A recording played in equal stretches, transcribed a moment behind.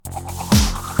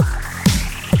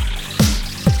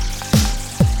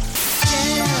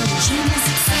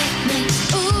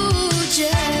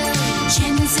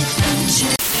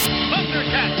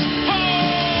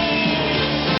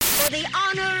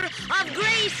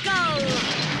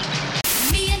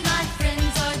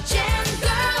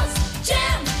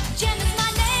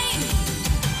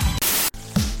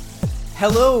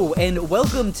Hello and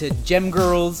welcome to Gem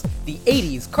Girls, the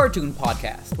 80s cartoon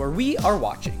podcast, where we are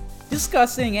watching,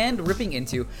 discussing, and ripping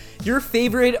into your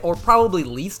favorite, or probably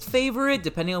least favorite,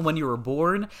 depending on when you were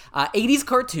born, 80s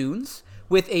cartoons,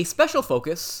 with a special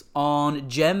focus on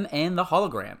Gem and the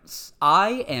Holograms.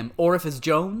 I am Orifice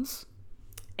Jones.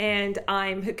 And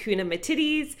I'm Hakuna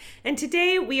Matidis, and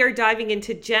today we are diving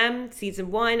into Gem Season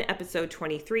 1, Episode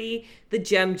 23, The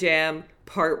Gem Jam,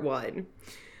 Part 1.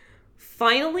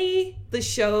 Finally, the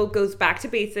show goes back to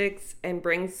basics and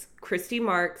brings Christy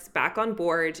Marx back on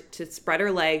board to spread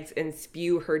her legs and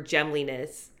spew her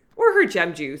gemliness, or her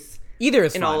gem juice, Either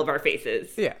is in fine. all of our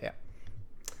faces. Yeah.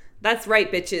 That's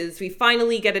right, bitches. We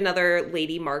finally get another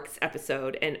Lady Marx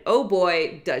episode, and oh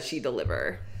boy, does she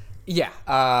deliver.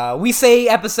 Yeah, we say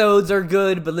episodes are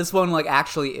good, but this one,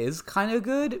 actually is kind of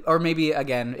good. Or maybe,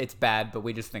 again, it's bad, but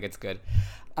we just think it's good.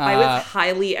 I was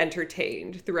highly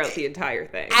entertained throughout the entire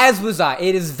thing. As was I.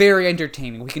 It is very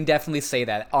entertaining. We can definitely say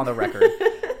that on the record.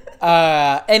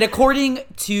 And according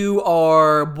to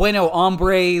our bueno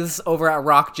hombres over at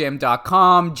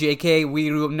rockgem.com, JK, we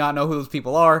do not know who those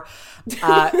people are,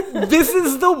 this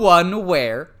is the one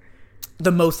where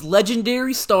the most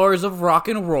legendary stars of rock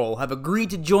and roll have agreed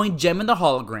to join Gem and the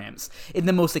Holograms in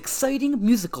the most exciting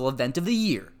musical event of the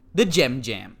year, the Gem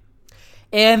Jam.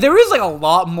 And there is, a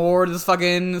lot more to this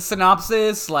fucking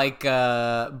synopsis,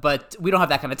 but we don't have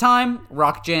that kind of time.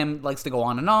 Rock Jam likes to go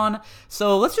on and on,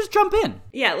 so let's just jump in.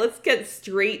 Yeah, let's get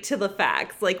straight to the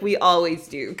facts, like we always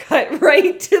do. Cut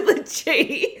right to the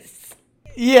chase.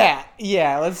 Yeah,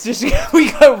 let's just, we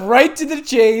got right to the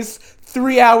chase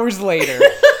 3 hours later.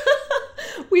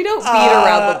 We don't beat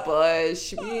around the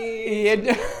bush.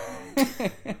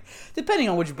 Depending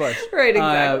on which bush. Right,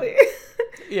 exactly.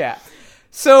 Yeah.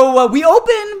 So we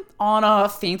open on a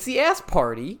fancy-ass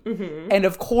party, and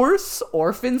of course,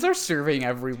 orphans are serving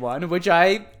everyone, which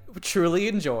I truly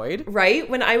enjoyed. Right?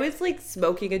 When I was,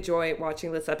 smoking a joint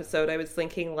watching this episode, I was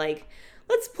thinking,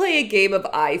 let's play a game of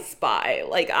I Spy.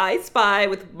 I spy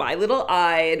with my little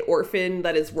eye an orphan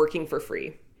that is working for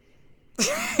free.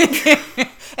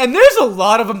 And there's a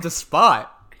lot of them to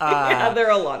spot. Yeah, there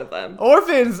are a lot of them.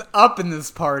 Orphans up in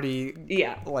this party.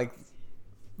 Yeah.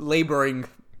 Laboring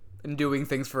and doing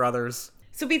things for others.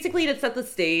 So basically, to set the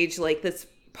stage, this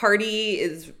party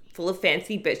is full of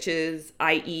fancy bitches,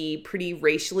 i.e. pretty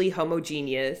racially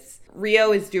homogeneous.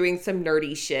 Rio is doing some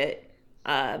nerdy shit,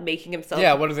 making himself...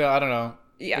 Yeah, what is it? I don't know.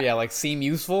 Yeah. Yeah, seem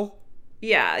useful?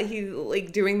 Yeah, he's,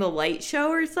 doing the light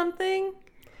show or something.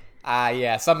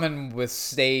 Yeah, something with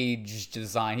stage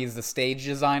design. He's the stage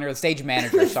designer, the stage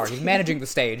manager, sorry. He's managing the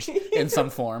stage in some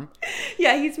form.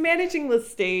 Yeah, he's managing the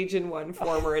stage in one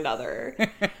form or another.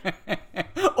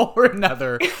 Or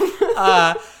another.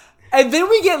 And then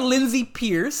we get Lindsay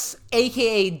Pierce,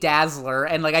 a.k.a. Dazzler,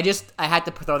 and I had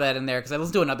to throw that in there because I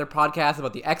listened to another podcast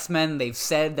about the X-Men. They've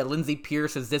said that Lindsay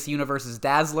Pierce is this universe's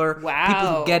Dazzler. Wow.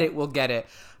 People who get it will get it.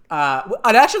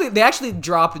 They actually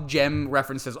drop Gem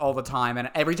references all the time,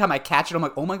 and every time I catch it, I'm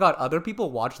like, oh my god, other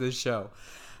people watch this show.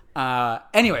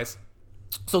 Anyways,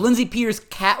 so Lindsay Pierce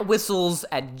cat whistles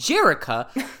at Jerrica.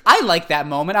 I like that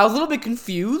moment. I was a little bit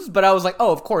confused, but I was like,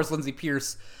 oh, of course, Lindsay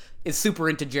Pierce is super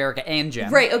into Jerrica and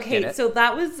Gem. Right, okay, so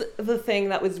that was the thing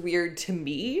that was weird to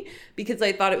me, because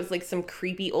I thought it was some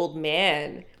creepy old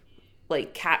man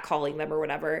catcalling them or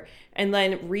whatever. And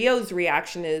then Rio's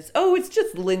reaction is, oh, it's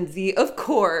just Lindsay, of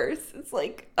course. It's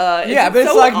yeah, but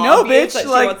it's so no, bitch. That she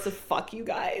wants to fuck you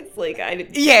guys.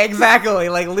 Yeah, exactly.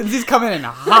 Lindsay's coming in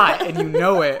hot, and you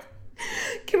know it.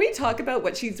 Can we talk about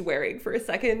what she's wearing for a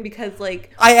second? Because,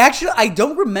 I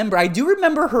don't remember. I do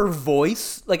remember her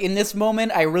voice. In this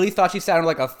moment, I really thought she sounded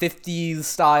like a 50s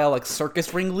style,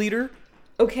 circus ringleader.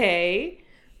 Okay.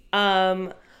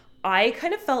 I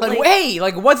kind of felt hey,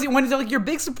 when is it your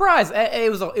big surprise?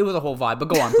 It was a whole vibe, but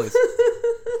go on, please.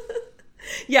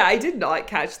 Yeah, I did not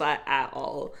catch that at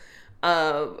all.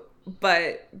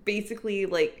 But basically,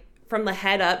 from the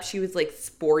head up, she was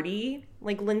sporty,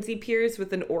 Lindsay Pierce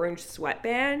with an orange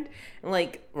sweatband, and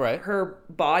right. Her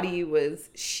body was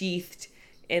sheathed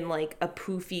in a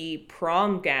poofy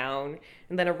prom gown,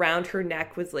 and then around her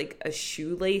neck was a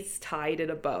shoelace tied in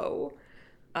a bow.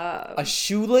 A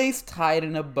shoelace tied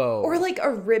in a bow, or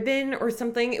a ribbon or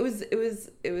something. It was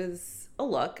a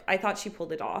look. I thought she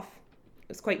pulled it off. It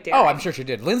was quite daring. Oh, I'm sure she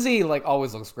did. Lindsay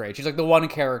always looks great. She's the one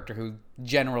character who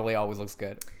generally always looks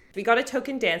good. We got a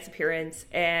token dance appearance,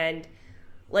 and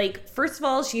first of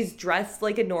all, she's dressed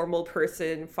like a normal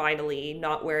person. Finally,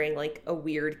 not wearing a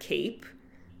weird cape.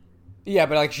 Yeah,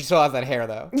 but she still has that hair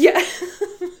though. Yeah.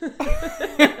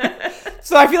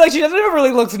 So I feel she doesn't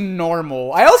really look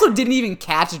normal. I also didn't even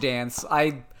catch dance.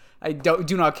 I I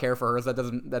do not care for her, so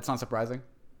that's not surprising.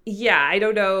 Yeah, I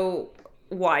don't know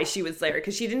why she was there,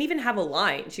 because she didn't even have a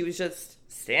line. She was just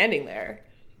standing there.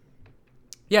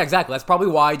 Yeah, exactly. That's probably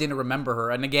why I didn't remember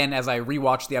her. And again, as I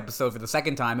rewatched the episode for the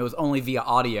second time, it was only via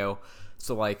audio.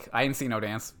 So, like, I didn't see no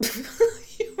dance.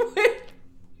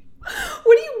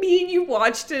 What do you mean you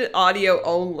watched it audio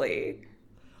only?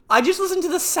 I just listened to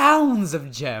the sounds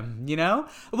of Jem, you know?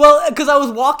 Well, because I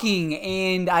was walking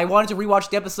and I wanted to rewatch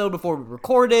the episode before we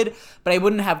recorded, but I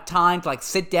wouldn't have time to, like,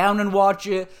 sit down and watch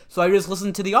it. So I just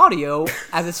listened to the audio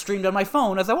as it streamed on my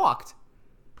phone as I walked.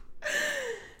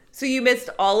 So you missed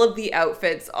all of the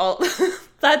outfits.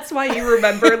 That's why you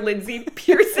remember Lindsay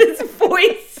Pearce's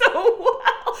voice so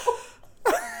well.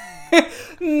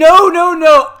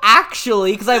 No.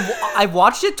 Actually, because I've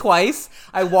watched it twice.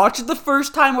 I watched it the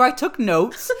first time where I took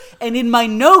notes, and in my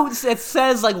notes it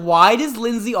says, like, why does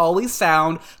Lindsay always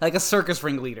sound like a circus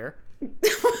ringleader?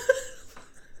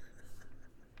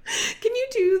 Can you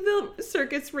do the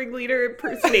circus ringleader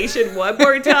impersonation one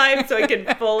more time so I can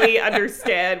fully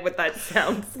understand what that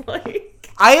sounds like?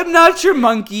 I am not your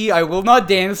monkey. I will not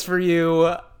dance for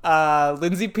you.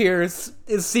 Lindsay Pearce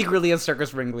is secretly a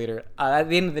circus ringleader. At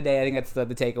the end of the day, I think that's the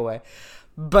takeaway.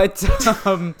 But,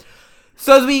 so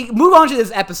as we move on to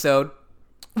this episode,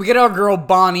 we get our girl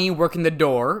Bonnie working the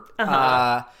door.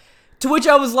 To which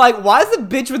I was like, why is the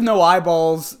bitch with no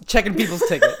eyeballs checking people's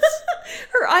tickets?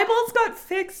 Her eyeballs got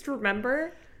fixed,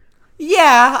 remember?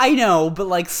 Yeah, I know, but,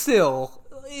 like, still,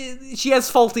 she has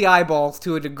faulty eyeballs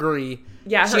to a degree.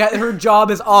 Yeah, her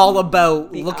job is all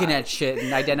about looking at shit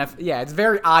and identifying. Yeah, it's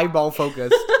very eyeball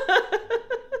focused.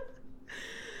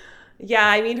 Yeah,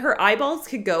 I mean, her eyeballs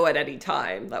could go at any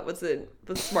time. That wasn't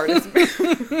the smartest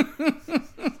move.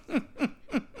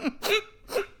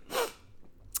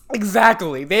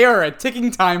 Exactly. They are a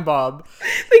ticking time bomb.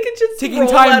 They could just ticking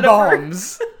time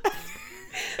bombs.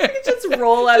 They could just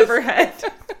roll out of her head.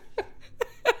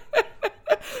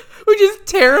 Which is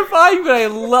terrifying, but I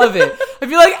love it. I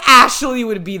feel like Ashley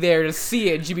would be there to see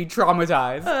it. She'd be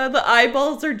traumatized. The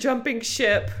eyeballs are jumping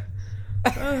ship.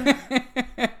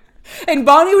 And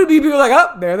Bonnie would be like,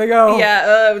 oh, there they go.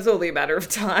 Yeah, it was only a matter of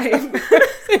time.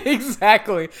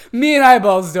 Exactly. Me and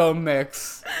eyeballs don't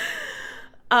mix.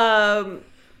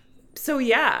 So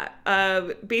yeah,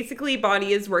 basically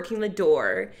Bonnie is working the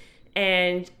door,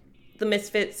 and the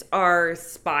Misfits are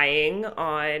spying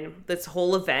on this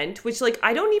whole event, which, like,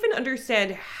 I don't even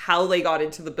understand how they got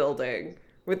into the building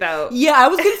without... Yeah, I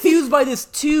was confused by this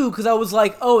too, because I was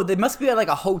like, oh, they must be at, like,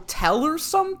 a hotel or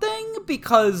something,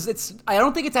 because I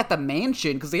don't think it's at the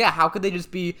mansion, because, yeah, how could they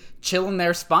just be chilling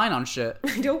there spying on shit?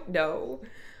 I don't know.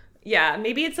 Yeah,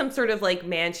 maybe it's some sort of, like,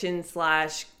 mansion /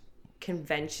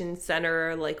 convention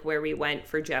center, like where we went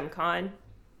for GemCon.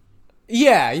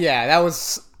 Yeah, that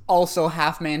was also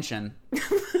half mansion.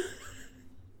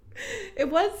 It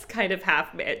was kind of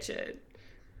half mansion.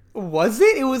 Was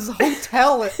it? It was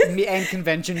hotel and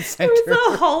convention center. It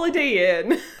was a Holiday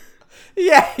Inn.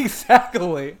 Yeah,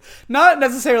 exactly. Not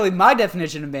necessarily my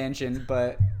definition of mansion,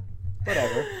 but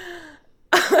whatever.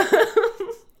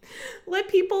 Let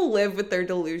people live with their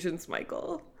delusions,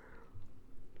 Michael.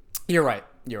 You're right.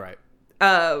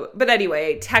 But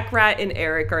anyway, Tech Rat and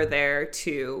Eric are there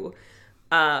too.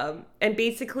 And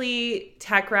basically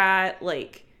Tech Rat,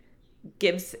 like,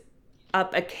 gives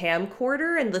up a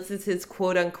camcorder, and this is his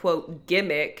quote unquote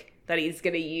gimmick that he's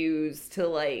gonna use to,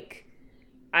 like,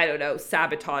 I don't know,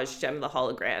 sabotage Gem the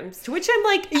Holograms. To which I'm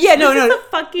like, yeah, no. Is a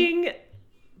fucking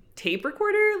tape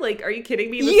recorder? Like, are you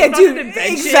kidding me? This yeah, is not dude, an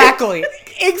invention. Exactly.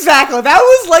 That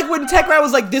was like when Tech Rat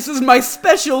was like, this is my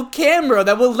special camera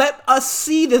that will let us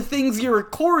see the things you're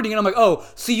recording. And I'm like, oh,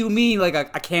 so you mean like a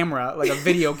camera, like a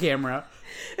video camera.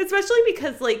 Especially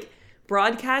because, like,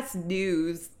 broadcast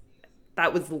news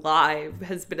that was live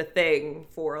has been a thing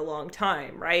for a long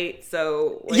time, right?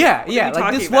 So, like, yeah,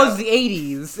 like, this about? was the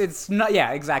 80s. It's not,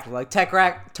 yeah, exactly. Like, Tech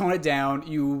Rat, tone it down.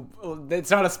 It's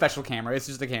not a special camera. It's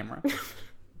just a camera.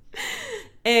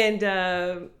 And,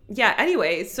 yeah,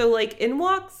 anyway, so, like, in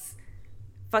walks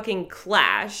fucking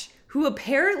Clash, who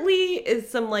apparently is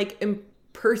some, like,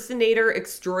 impersonator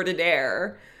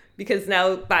extraordinaire, because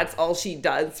now that's all she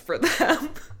does for them.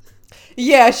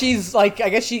 Yeah, she's, like, I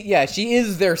guess she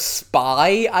is their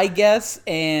spy, I guess,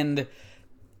 and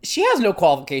she has no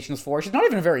qualifications for it. She's not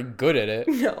even very good at it.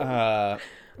 No.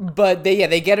 But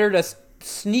they get her to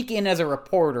sneak in as a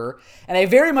reporter, and I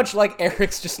very much like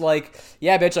Eric's just like,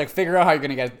 yeah, bitch, like, figure out how you're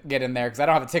gonna get in there, because I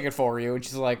don't have a ticket for you. And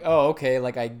she's like, oh, okay,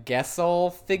 like, I guess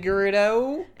I'll figure it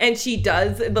out. And she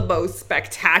does in the most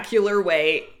spectacular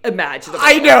way imaginable.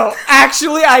 I know.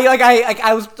 Actually,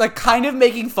 I was like kind of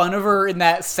making fun of her in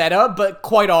that setup, but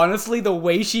quite honestly, the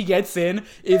way she gets in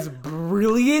is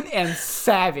brilliant and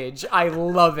savage. I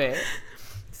love it.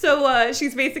 So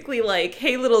she's basically like,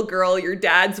 hey, little girl, your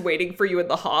dad's waiting for you in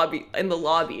the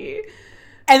lobby.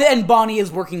 And Bonnie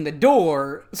is working the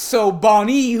door, so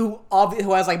Bonnie, who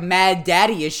has like mad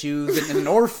daddy issues and an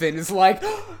orphan, is like,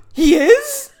 he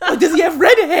is? Does he have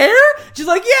red hair? She's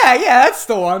like, yeah, that's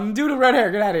the one. Dude with red hair,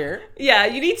 get out of here. Yeah,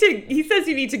 he says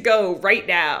you need to go right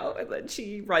now. And then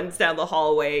she runs down the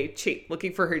hallway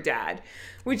looking for her dad,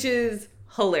 which is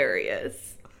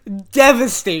hilarious.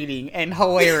 Devastating and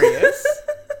hilarious.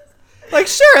 Like,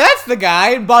 sure, that's the guy.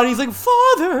 And Bonnie's like,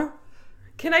 Father.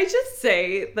 Can I just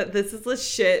say that this is the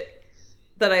shit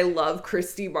that I love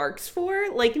Christy Marks for?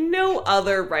 Like, no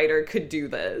other writer could do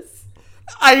this.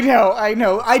 I know.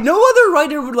 No other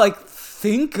writer would, like,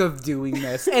 think of doing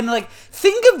this. And, like,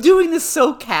 think of doing this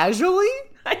so casually.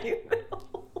 I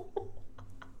know.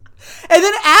 And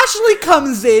then Ashley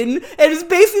comes in and is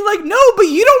basically like, no, but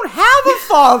you don't have a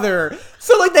father.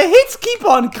 So, like, the hits keep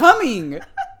on coming.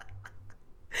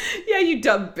 Yeah, you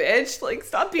dumb bitch. Like,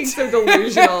 stop being so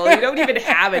delusional. You don't even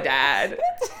have a dad.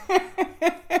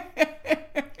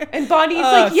 And Bonnie's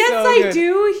like, yes, so I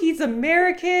do. He's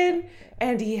American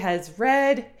and he has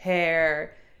red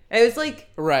hair. And it was like,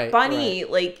 Bonnie,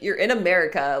 like, you're in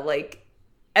America. Like,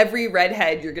 every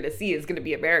redhead you're going to see is going to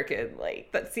be American.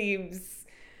 Like, that seems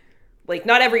like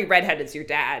not every redhead is your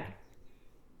dad.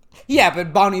 Yeah,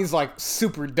 but Bonnie's like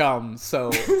super dumb,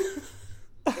 so...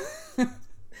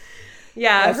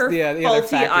 Yeah, that's her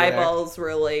faulty eyeballs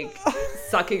were like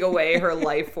sucking away her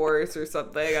life force or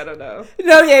something. I don't know.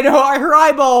 No, her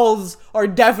eyeballs are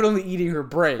definitely eating her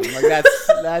brain. Like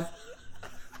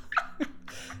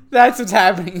that's what's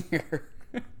happening here.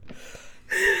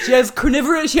 She has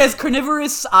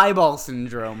carnivorous eyeball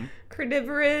syndrome.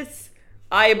 Carnivorous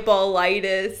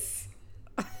eyeballitis.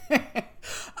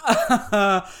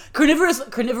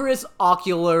 Carnivorous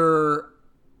ocular.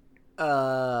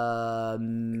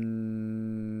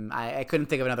 I couldn't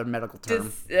think of another medical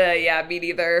term. Yeah, me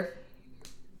neither.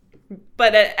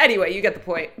 But anyway, you get the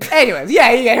point. Anyways,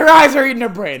 yeah, her eyes are eating her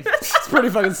brain. It's pretty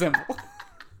fucking simple.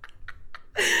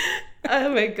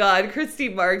 Oh my god, Christy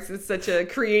Marks is such a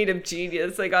creative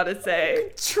genius, I gotta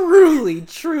say. Truly.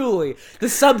 The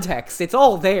subtext, it's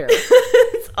all there.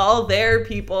 It's all there,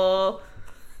 people.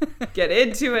 Get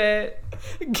into it.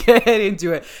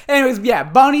 Anyways, yeah,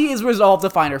 Bonnie is resolved to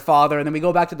find her father, and then we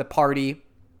go back to the party,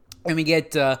 and we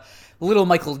get little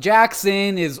Michael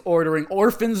Jackson is ordering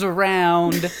orphans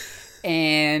around,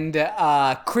 and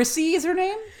Chrissy is her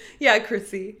name? Yeah,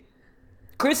 Chrissy.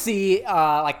 Chrissy,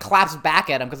 like, claps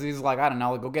back at him because he's like, I don't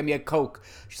know, go get me a Coke.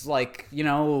 She's like,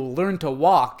 learn to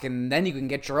walk, and then you can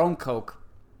get your own Coke.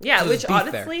 Yeah, which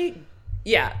honestly...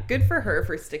 Yeah, good for her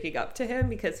for sticking up to him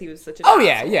because he was such an asshole.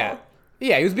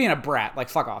 Yeah, he was being a brat. Like,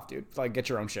 fuck off, dude. Like, get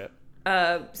your own shit.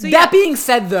 That being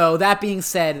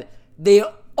said, they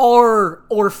are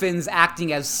orphans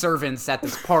acting as servants at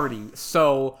this party.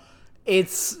 So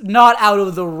it's not out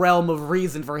of the realm of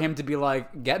reason for him to be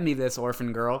like, get me this,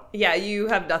 orphan girl. Yeah, you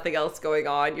have nothing else going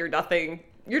on. You're not...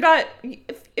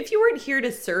 If you weren't here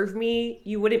to serve me,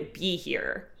 you wouldn't be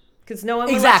here. Because no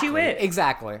one will let you in.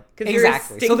 Exactly. You're a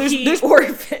stinky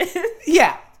orphan.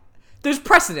 Yeah. There's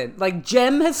precedent. Like,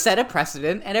 Jem has set a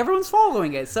precedent, and everyone's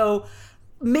following it. So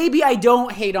maybe I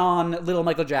don't hate on little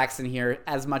Michael Jackson here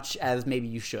as much as maybe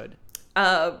you should.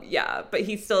 Yeah, but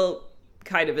he still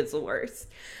kind of is the worst.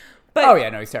 But,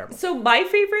 he's terrible. So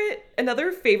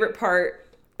another favorite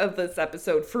part of this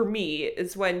episode for me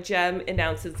is when Jem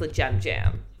announces the Jem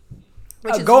Jam.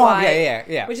 Which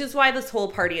is why this whole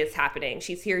party is happening.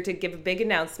 She's here to give a big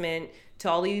announcement to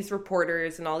all these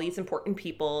reporters and all these important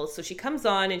people. So she comes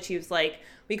on and she was like,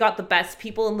 we got the best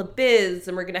people in the biz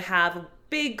and we're going to have a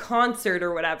big concert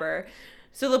or whatever.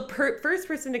 So the first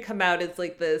person to come out is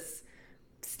like this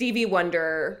Stevie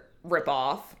Wonder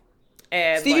ripoff.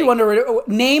 And Stevie Wonder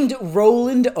named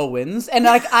Roland Owens. And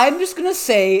like, I'm just going to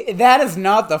say that is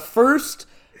not the first...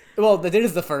 Well, it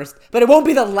is the first, but it won't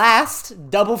be the last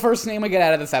double first name we get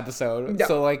out of this episode. No.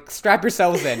 So, like, strap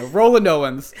yourselves in. Roland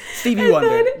Owens, Stevie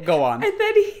Wonder. Go on.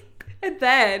 And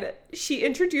then she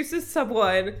introduces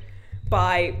someone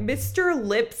by Mr.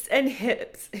 Lips and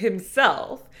Hips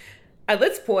himself. At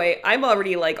this point, I'm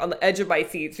already, like, on the edge of my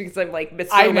seats because I'm like,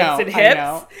 Mr. Lips and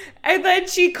Hips. And then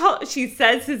she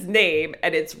says his name,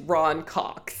 and it's Ron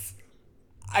Cox.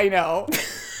 I know.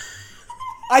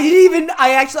 I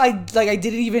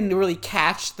didn't even really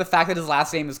catch the fact that his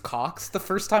last name is Cox the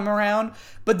first time around.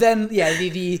 But then, yeah,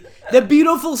 the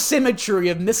beautiful symmetry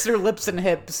of Mr. Lips and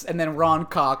Hips and then Ron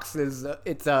Cox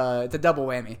it's a double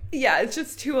whammy. Yeah, it's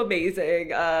just too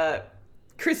amazing.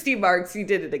 Christy Marks, you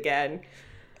did it again.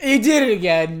 He did it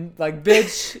again. Like,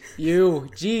 bitch, you,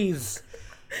 jeez.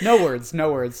 No words.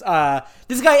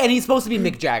 This guy, and he's supposed to be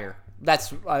Mick Jagger.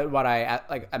 That's what I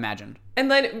imagined. And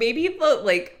then maybe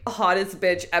the hottest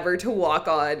bitch ever to walk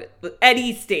on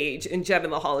any stage in Gem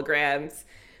and the Holograms,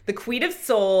 the Queen of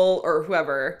Soul or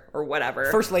whoever or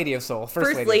whatever. First Lady of Soul.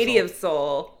 First Lady of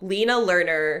Soul, Lena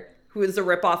Lerner, who is a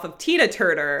ripoff of Tina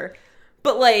Turner,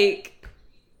 but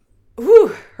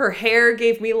her hair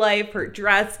gave me life, her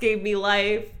dress gave me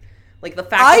life. Like, the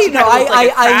fact that she kind of looked like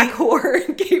a crack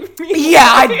whore gave me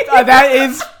life. That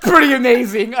is pretty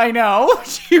amazing. I know.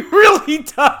 She really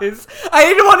does. I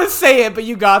didn't want to say it, but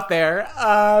you got there.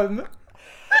 The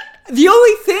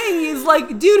only thing is,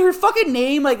 dude, her fucking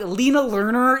name, Lena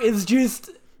Lerner, is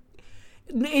just...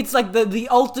 It's the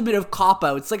ultimate of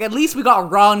cop-outs. At least we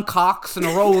got Ron Cox and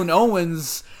Roland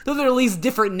Owens. Those are at least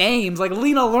different names.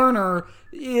 Lena Lerner,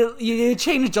 you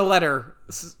changed a letter.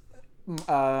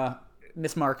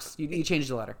 Miss Marks, you changed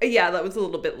the letter. Yeah, that was a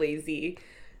little bit lazy.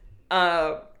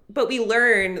 But we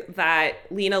learn that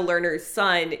Lena Lerner's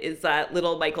son is that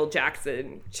little Michael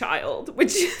Jackson child,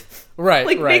 which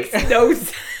makes no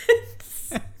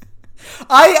sense.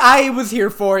 I was here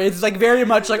for it. It's very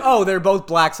much oh, they're both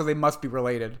black, so they must be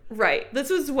related. Right. This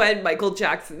was when Michael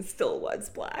Jackson still was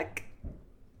black.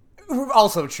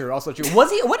 Also true. Was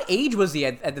he? What age was he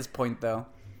at this point, though?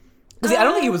 Because I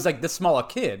don't think he was this small a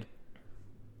kid.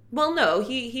 Well, no,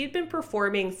 he'd been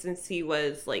performing since he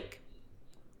was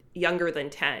younger than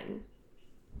 10.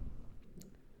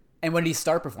 And when did he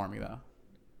start performing though?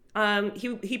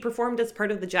 He performed as part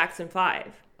of the Jackson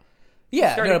 5.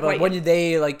 Yeah, but when did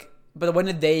they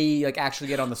actually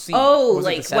get on the scene? Oh, what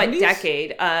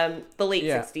decade? The late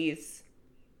 60s.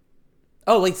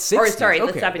 Oh, late 60s. Or sorry, the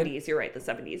 70s. You're right, the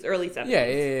 70s, early 70s.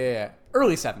 Yeah.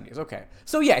 Early 70s. Okay.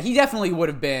 So yeah, he definitely would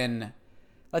have been.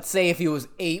 Let's say if he was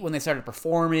 8 when they started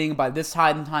performing, by this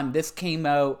time this came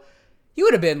out, he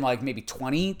would have been maybe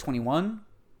 20, 21.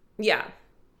 Yeah.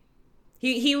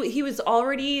 He was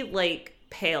already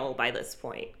pale by this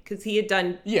point because he had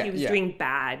done, he was doing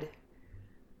bad.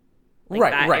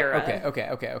 Right. Era.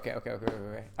 Okay.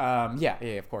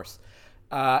 Yeah, of course.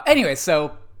 Anyway,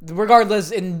 so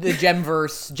regardless, in the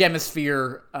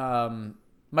Gemisphere,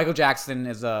 Michael Jackson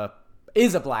is a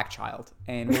black child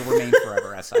and will remain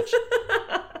forever as such.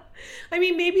 I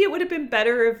mean, maybe it would have been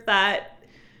better if that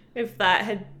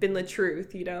had been the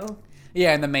truth,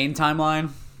 Yeah, in the main timeline.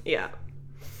 Yeah.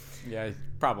 Yeah,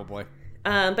 probably.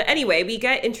 But anyway, we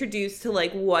get introduced to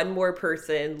one more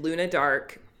person, Luna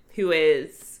Dark, who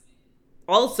is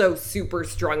also super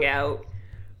strung out.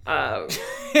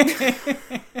 It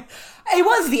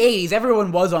was the 80s.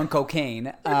 Everyone was on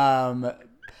cocaine.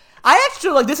 I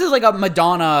actually, this is a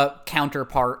Madonna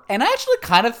counterpart, and I actually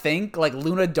kind of think,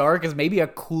 Luna Dark is maybe a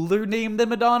cooler name than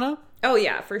Madonna. Oh,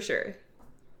 yeah, for sure.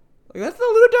 That's the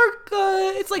Luna Dark,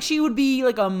 it's she would be,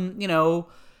 a moon-themed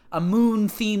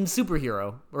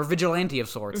superhero, or vigilante of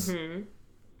sorts.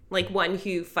 Mm-hmm. One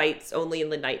who fights only in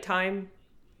the nighttime.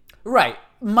 Right.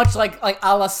 Much like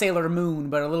a la Sailor Moon,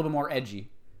 but a little bit more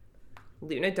edgy.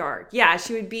 Luna Dark. Yeah,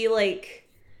 she would be,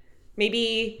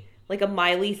 maybe... a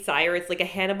Miley Cyrus, a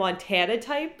Hannah Montana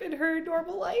type in her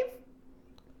normal life?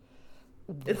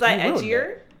 Is that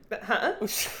edgier? Huh?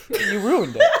 You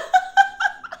ruined it.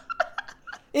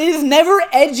 It is never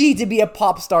edgy to be a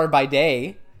pop star by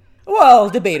day. Well,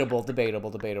 debatable.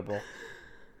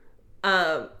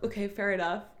 Okay, fair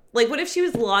enough. What if she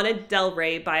was Lana Del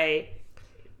Rey by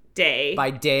day?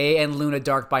 By day and Luna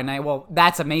Dark by night? Well,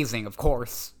 that's amazing, of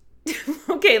course.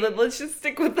 Okay, then let's just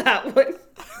stick with that one.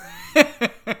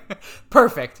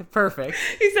 Perfect.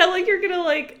 You sound like you're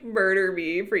gonna murder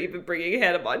me for even bringing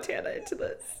Hannah Montana into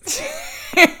this.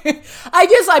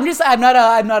 I'm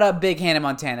not a big Hannah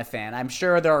Montana fan. I'm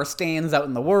sure there are stans out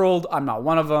in the world. I'm not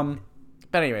one of them.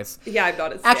 But anyways, yeah, I'm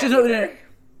not a stan. Actually, no.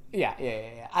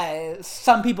 Yeah.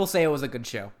 Some people say it was a good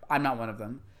show. I'm not one of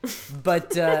them.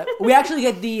 But we actually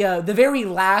get the very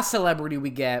last celebrity we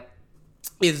get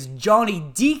is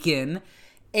Johnny Deacon,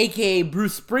 a.k.a.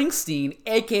 Bruce Springsteen,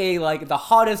 a.k.a. the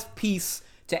hottest piece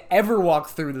to ever walk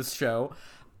through this show.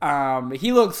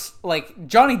 He looks like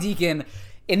Johnny Deacon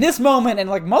in this moment, and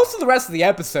most of the rest of the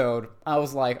episode, I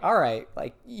was like, all right,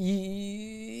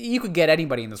 you could get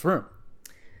anybody in this room,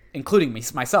 including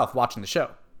myself watching the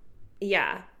show.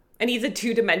 Yeah, and he's a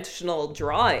 2-dimensional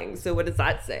drawing, so what does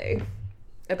that say?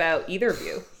 about either of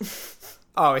you.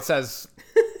 Oh, it says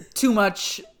too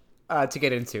much to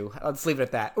get into. Let's leave it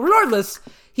at that. Regardless,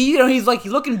 he's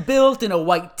looking built in a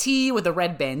white tee with a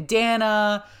red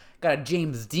bandana. Got a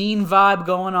James Dean vibe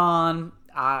going on.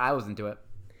 I was into it.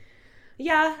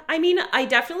 Yeah, I mean, I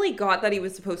definitely got that he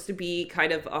was supposed to be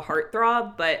kind of a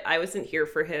heartthrob, but I wasn't here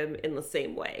for him in the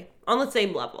same way, on the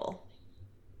same level.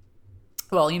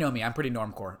 Well, you know me, I'm pretty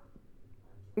normcore.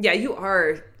 Yeah, you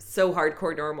are so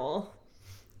hardcore normal.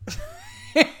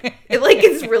 It like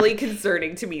is really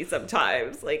concerning to me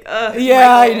sometimes. Like,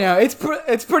 yeah, I know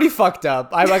it's pretty fucked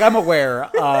up. I'm aware.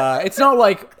 It's not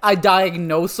like a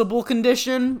diagnosable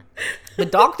condition. The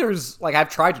doctors have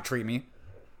tried to treat me.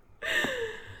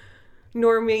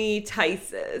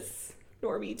 Normie-tisis.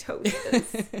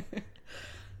 Normie-tosis.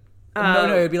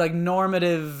 No, it'd be like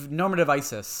normative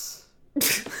ISIS.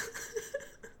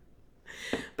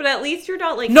 But at least you're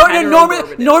not like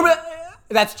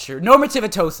that's true.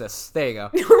 Normativitosis. There you go.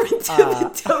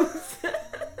 Normativitosis.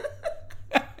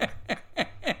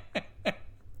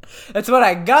 That's what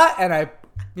I got, and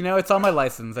it's on my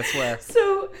license, I swear.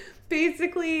 So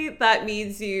basically that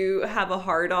means you have a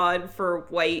hard-on for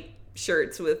white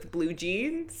shirts with blue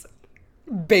jeans?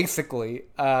 Basically.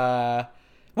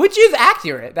 Which is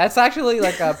accurate. That's actually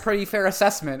a pretty fair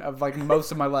assessment of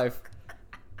most of my life.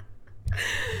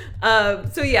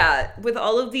 So yeah, with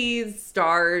all of these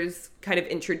stars kind of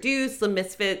introduced, the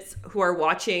Misfits who are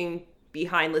watching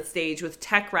behind the stage with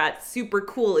Tech Rat's super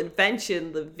cool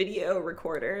invention, the video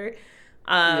recorder.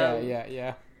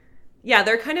 Yeah,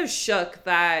 they're kind of shook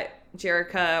that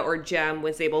Jerrica or Jem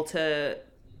was able to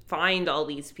find all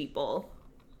these people.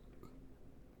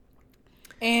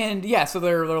 And yeah, so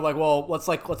they're like, well, let's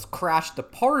crash the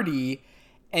party.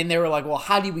 And they were like, well,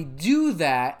 how do we do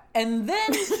that? And then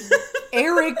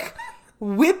Eric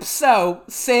whips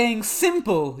out saying,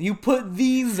 simple, you put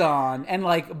these on, and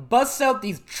busts out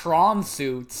these Tron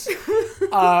suits.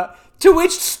 To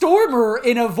which Stormer,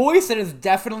 in a voice that is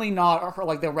definitely not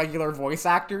her, the regular voice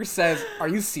actor, says, are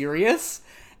you serious?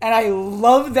 And I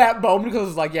love that moment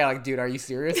because it's dude, are you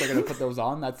serious? They're gonna put those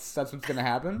on? That's what's gonna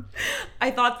happen?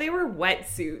 I thought they were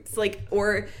wetsuits,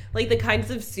 or the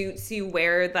kinds of suits you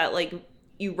wear that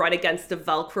you run against a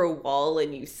Velcro wall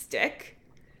and you stick.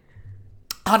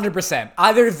 100%.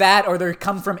 Either that or they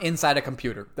come from inside a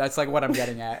computer. That's what I'm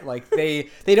getting at. They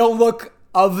don't look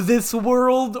of this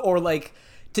world or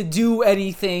to do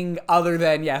anything other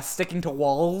than sticking to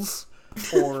walls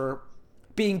or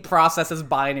being processed as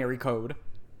binary code.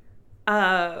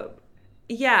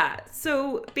 Yeah.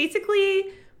 So basically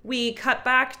we cut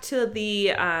back to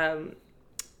the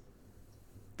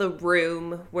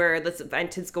room where this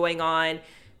event is going on,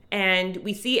 and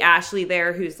we see Ashley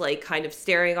there who's kind of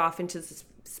staring off into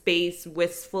space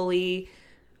wistfully,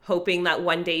 hoping that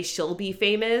one day she'll be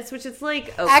famous, which is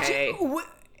okay. Actually,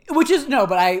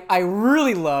 but I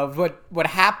really love what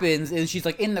happens is she's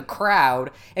in the crowd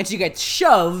and she gets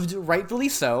shoved, rightfully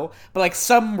so, but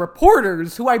some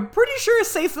reporters who I'm pretty sure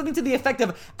say something to the effect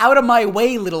of out of my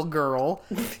way, little girl,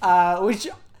 which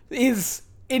is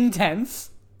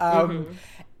intense.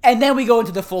 And then we go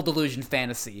into the full delusion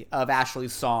fantasy of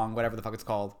Ashley's song, whatever the fuck it's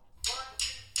called.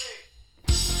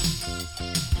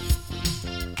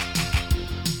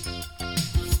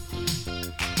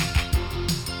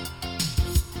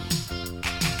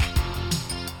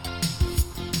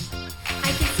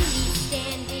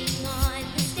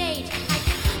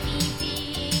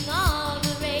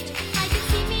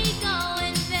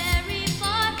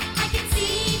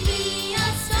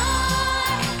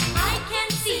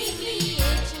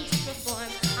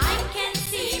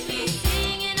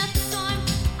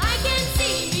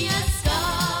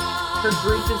 Her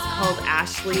group is called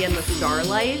Ashley and the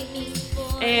Starlight.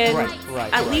 And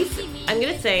at least, I'm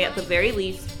going to say, at the very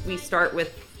least, we start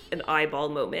with an eyeball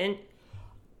moment.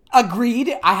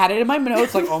 Agreed. I had it in my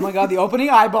notes, oh my god, the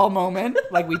opening eyeball moment.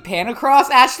 We pan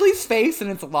across Ashley's face, and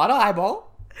it's a lot of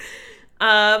eyeball.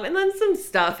 And then some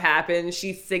stuff happens.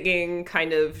 She's singing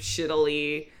kind of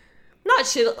shittily. Not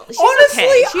shit. Honestly,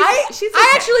 okay. She's okay.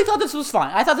 I actually thought this was fine.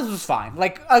 I thought this was fine.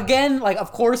 Again,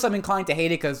 of course I'm inclined to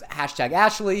hate it because hashtag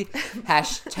Ashley.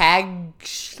 Hashtag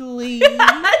Ashley.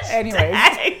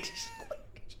 Anyways.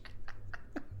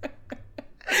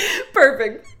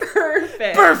 Perfect.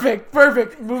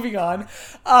 Moving on.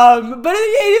 But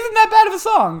it isn't that bad of a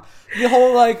song. The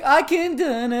whole I can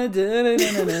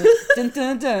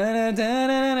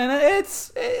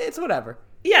it's whatever.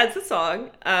 Yeah, it's a song.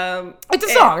 It's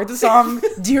a song.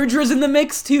 Deirdre's in the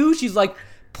mix too. She's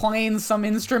playing some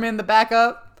instrument in the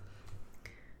backup.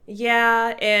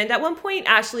 Yeah, and at one point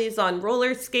Ashley is on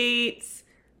roller skates.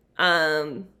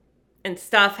 and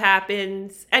stuff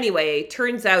happens. Anyway,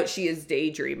 turns out she is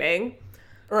daydreaming.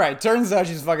 Right, turns out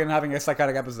she's fucking having a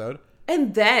psychotic episode.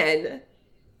 And then,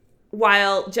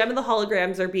 while Jem and the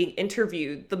holograms are being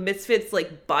interviewed, the Misfits,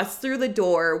 like, bust through the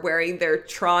door wearing their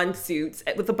Tron suits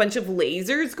with a bunch of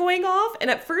lasers going off. And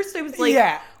at first I was like,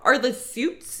 are the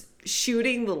suits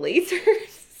shooting the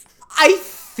lasers? I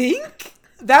think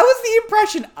that was the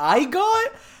impression I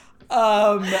got.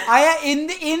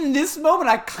 In this moment,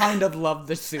 I kind of loved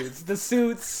the suits. The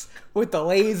suits with the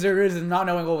lasers and not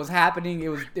knowing what was happening.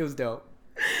 It was dope.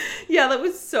 Yeah, that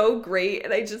was so great.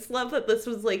 And I just love that this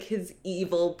was like his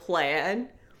evil plan.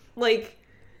 Like,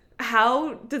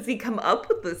 how does he come up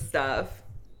with this stuff?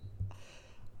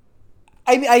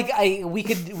 I mean,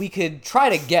 we could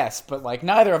try to guess, but like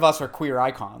neither of us are queer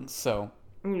icons, so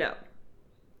no.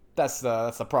 That's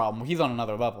the problem. He's on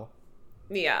another level.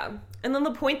 Yeah. And then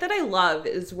the point that I love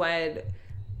is when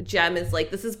Jem is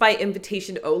like, this is by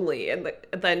invitation only. And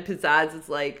then Pizzazz is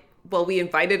like, well, we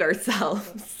invited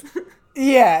ourselves.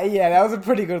 Yeah, that was a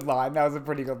pretty good line.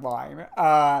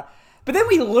 But then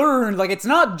we learned, like, it's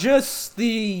not just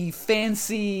the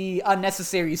fancy,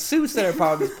 unnecessary suits that are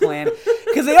part of this plan.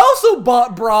 Because they also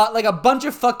brought, like, a bunch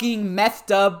of fucking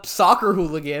methed up soccer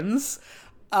hooligans.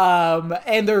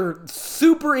 And they're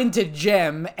super into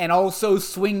Jem and also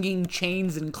swinging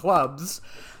chains and clubs.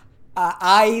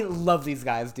 I love these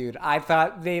guys, dude. I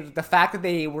thought the fact that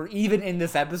they were even in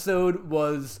this episode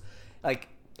was, like,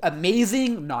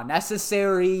 amazing, not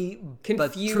necessary,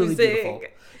 but truly beautiful.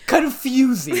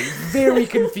 Confusing. Very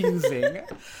confusing.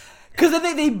 Because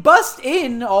then they bust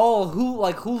in all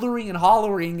hoolering and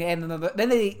hollering, and then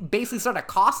they basically start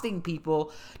accosting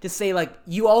people to say, like,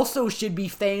 you also should be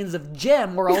fans of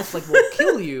Jem, or else, like, we'll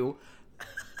kill you.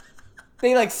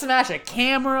 They, like, smash a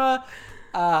camera.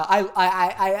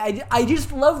 I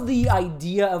just love the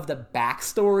idea of the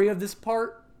backstory of this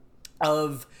part,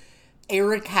 of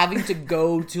Eric having to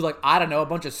go to, like, I don't know, a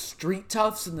bunch of street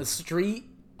toughs in the street,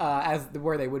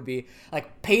 where they would be,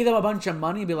 like, pay them a bunch of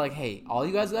money and be like, hey, all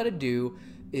you guys gotta do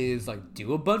is, like,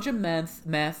 do a bunch of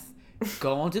meth,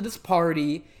 go onto this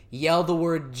party, yell the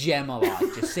word Jem a lot,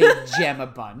 just say Jem a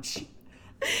bunch.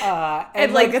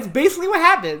 And like, that's basically what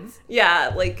happens.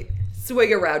 Yeah, like,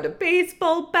 swing around a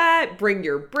baseball bat, bring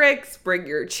your bricks, bring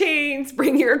your chains,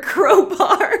 bring your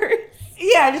crowbars.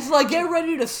 Yeah, just, like, get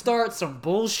ready to start some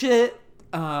bullshit.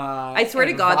 I swear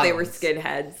to God, they were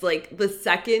skinheads. Like, the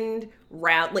second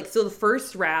round, like, so the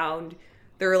first round,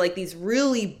 there were, like, these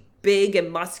really big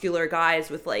and muscular guys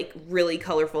with, like, really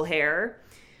colorful hair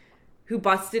who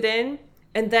busted in.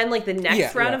 And then, like, the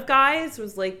next round of guys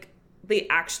was, like, they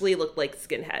actually looked like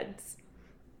skinheads.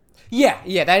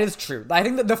 Yeah, that is true. I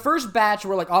think that the first batch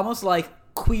were, like, almost like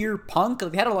queer punk.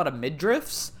 Like, they had a lot of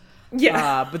midriffs.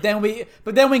 Yeah. But then we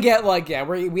get, like,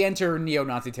 we enter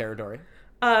neo-Nazi territory.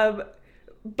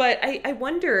 But I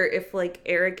wonder if, like,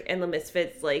 Eric and the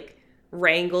Misfits, like,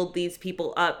 wrangled these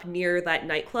people up near that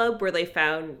nightclub where they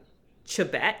found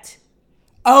Chibette.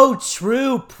 Oh,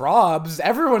 true. Probs.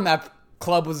 Everyone in that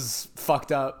club was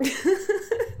fucked up.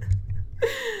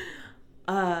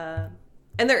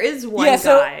 And there is one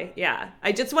guy. Yeah.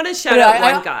 I just want to shout out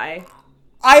one guy.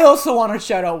 I also want to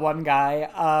shout out one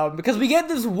guy, because we get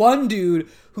this one dude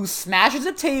who smashes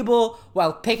a table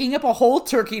while picking up a whole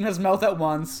turkey in his mouth at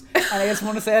once, and I just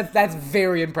want to say that's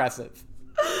very impressive.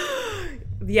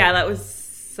 Yeah, that was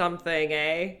something,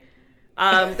 eh?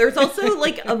 There's also,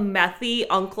 like, a methy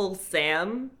Uncle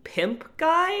Sam pimp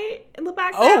guy in the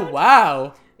background. Oh,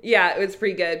 wow. Yeah, it was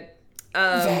pretty good.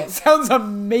 That sounds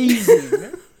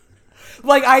amazing.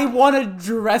 Like, I want to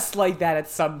dress like that at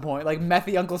some point, like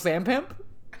methy Uncle Sam pimp.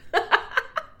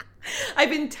 I've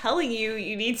been telling you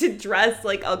need to dress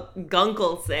like a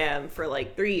Gunkle Sam for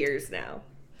like 3 years now.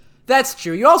 That's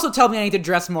true. You also tell me I need to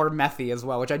dress more methy as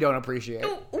well, which I don't appreciate.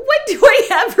 When do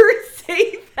I ever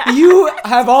say that? You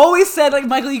have always said, like,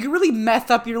 Michael, you can really meth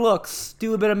up your looks.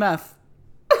 Do a bit of meth.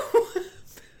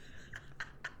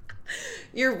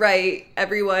 You're right,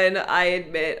 everyone. I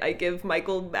admit I give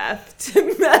Michael meth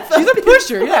to meth. She's a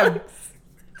pusher, yeah.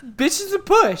 Bitch is a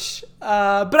push.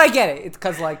 But I get it. It's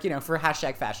because, like, you know, for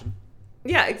hashtag fashion.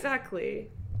 Yeah, exactly.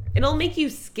 It'll make you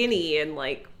skinny and,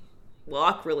 like,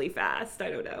 walk really fast.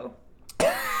 I don't know.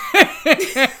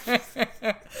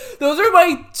 Those are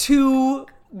my two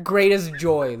greatest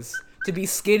joys. To be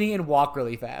skinny and walk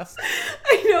really fast.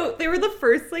 I know. They were the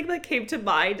first thing that came to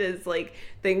mind as, like,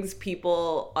 things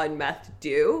people on meth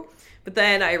do. But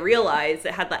then I realized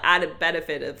it had the added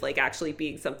benefit of, like, actually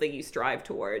being something you strive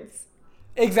towards.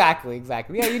 Exactly.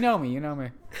 Yeah, you know me.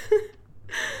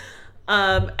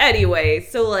 Anyway,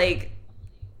 so, like,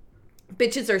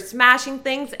 Bitches are smashing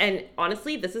things, and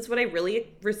honestly, this is what I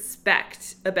really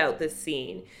respect about this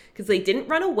scene. Because they didn't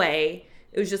run away.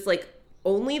 It was just like,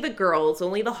 only the girls,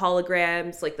 only the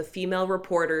holograms, like the female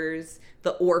reporters,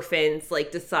 the orphans,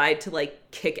 like decide to like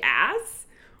kick ass.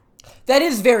 That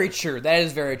is very true. That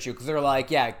is very true. Because they're like,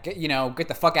 yeah, get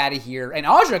the fuck out of here. And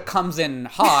Aja comes in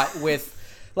hot with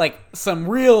like some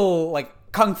real like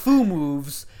kung fu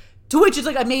moves. To which it's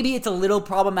like, maybe it's a little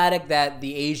problematic that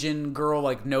the Asian girl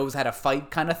like knows how to fight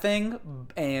kind of thing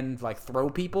and like throw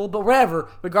people. But whatever.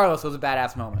 Regardless, it was a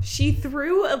badass moment. She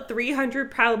threw a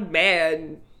 300-pound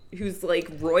man who's like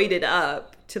roided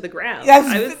up to the ground.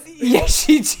 Yeah,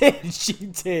 she did. She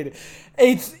did.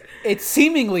 It's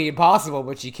seemingly impossible,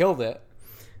 but she killed it.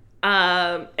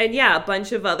 And yeah, a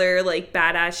bunch of other like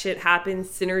badass shit happens.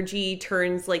 Synergy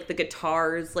turns like the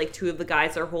guitars like two of the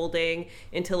guys are holding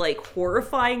into like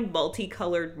horrifying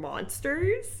multicolored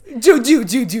monsters.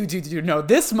 Dude. No,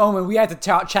 this moment we had to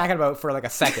chat about for like a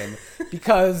second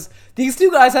because these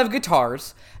two guys have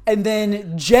guitars. And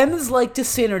then Gem's like to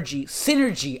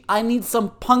Synergy, I need some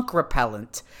punk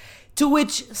repellent. To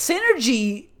which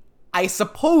Synergy, I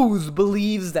suppose,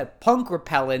 believes that punk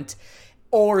repellent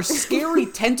or scary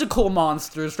tentacle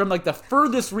monsters from like the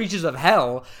furthest reaches of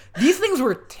hell, these things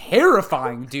were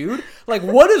terrifying, dude. Like,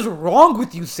 what is wrong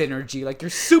with you, Synergy? Like, you're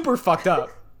super fucked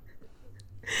up.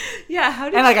 Yeah,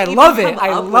 how did and like I love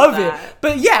it.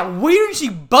 But yeah, where did she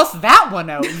bust that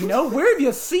one out? Where have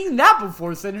you seen that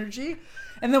before, Synergy?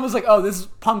 And then was like, oh,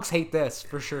 punks hate this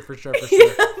for sure.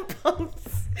 Yeah,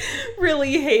 punks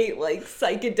really hate like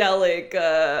psychedelic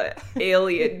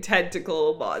alien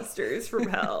tentacle monsters from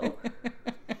hell.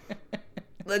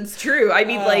 That's true. I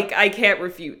mean, I can't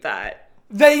refute that.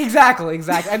 Exactly.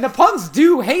 And the punks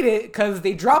do hate it because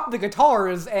they dropped the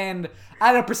guitars and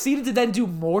proceeded to then do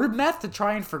more meth to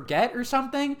try and forget or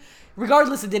something.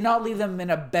 Regardless, it did not leave them in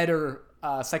a better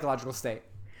psychological state.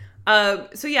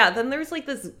 So yeah, then there's like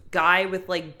this guy with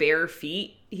like bare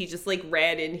feet. He just like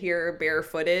ran in here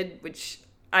barefooted, which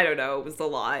I don't know, was a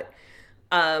lot.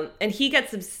 And he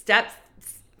gets his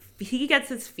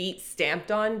feet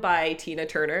stamped on by Tina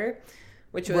Turner,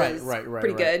 which was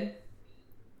pretty good.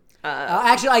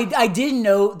 Actually, I did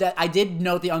note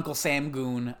the Uncle Sam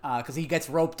goon because he gets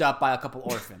roped up by a couple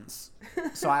orphans.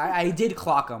 So I did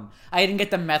clock him. I didn't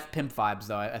get the meth pimp vibes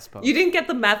though. I suppose you didn't get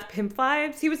the meth pimp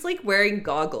vibes. He was like wearing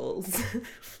goggles.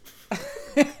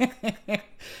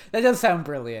 That does sound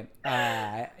brilliant.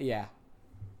 Yeah.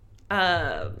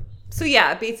 So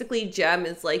yeah, basically Gem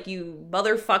is like, you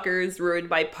motherfuckers ruined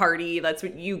my party. That's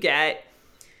what you get.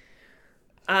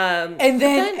 And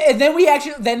then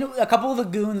a couple of the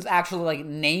goons actually like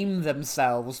name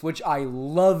themselves, which I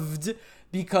loved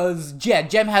because Gem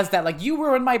has that like, you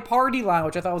ruined my party line,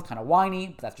 which I thought was kind of whiny,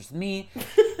 but that's just me.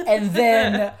 And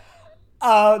then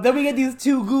we get these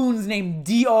two goons named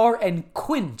DR and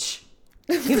Quinch.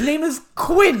 His name is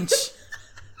Quinch.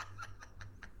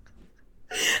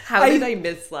 How did I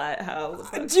miss that?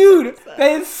 Dude,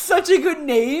 that is such a good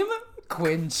name.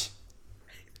 Quinch.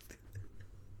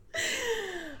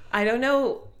 I don't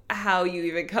know how you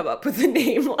even come up with a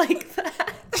name like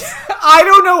that. I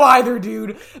don't know either,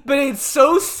 dude. But it's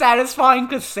so satisfying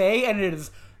to say, and it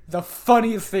is the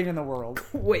funniest thing in the world.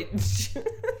 Quinch.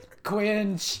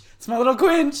 It's my little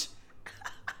Quinch.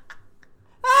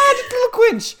 Just a little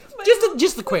Quinch.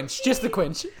 Just the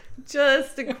Quinch.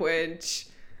 Just a Quinch.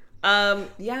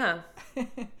 Yeah.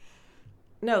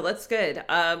 No, that's good.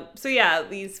 So yeah,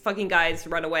 these fucking guys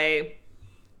run away.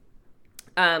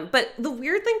 But the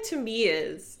weird thing to me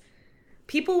is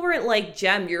people weren't like,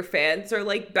 Gem, your fans are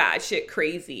like batshit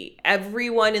crazy.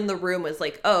 Everyone in the room was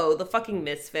like, oh, the fucking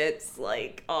Misfits.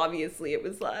 Like, obviously it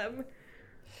was them.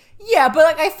 Yeah, but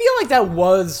like I feel like that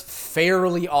was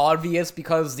fairly obvious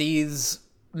because these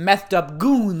methed up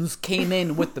goons came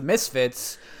in with the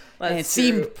Misfits. And it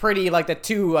seemed pretty like the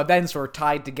two events were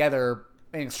tied together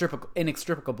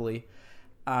inextricably.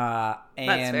 That's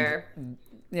fair.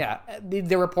 Yeah,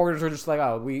 the reporters were just like,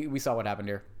 oh, we saw what happened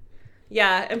here.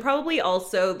 Yeah, and probably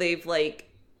also they've like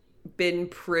been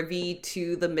privy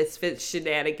to the Misfits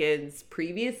shenanigans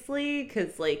previously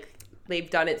because like they've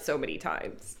done it so many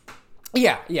times.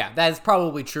 Yeah, that is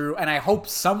probably true, and I hope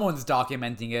someone's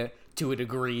documenting it to a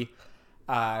degree.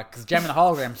 Because Gem and the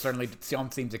Hologram certainly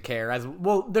don't seem to care. As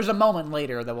well, there's a moment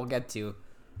later that we'll get to.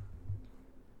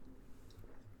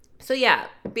 So yeah,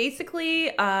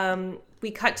 basically,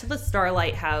 we cut to the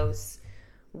Starlight House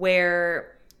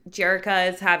where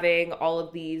Jerrica is having all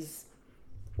of these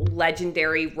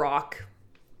legendary rock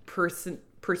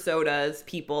personas,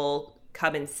 people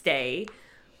come and stay.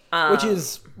 Which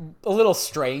is a little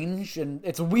strange, and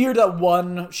it's weird that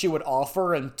one, she would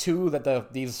offer, and two,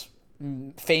 that these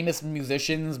famous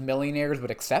musicians, millionaires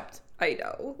would accept. I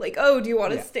know. Like, oh, do you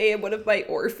want to stay in one of my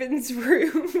orphans'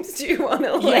 rooms? Do you want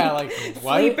to,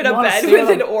 sleep in a bed with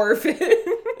an orphan?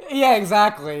 Yeah,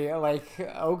 exactly. Like,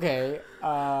 okay.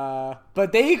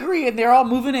 But they agree, and they're all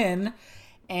moving in.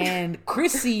 And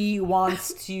Chrissy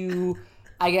wants to,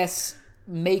 I guess,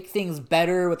 make things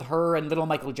better with her and little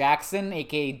Michael Jackson,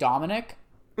 a.k.a. Dominic.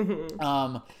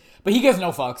 Mm-hmm. But he gives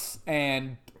no fucks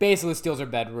and basically steals her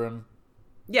bedroom.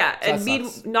 Yeah, so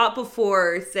and not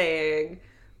before saying...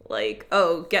 like,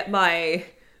 oh, get my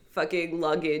fucking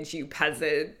luggage, you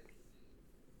peasant.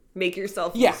 Make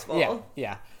yourself useful.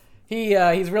 Yeah.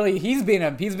 He's been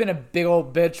a big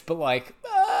old bitch, but like,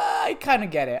 I kind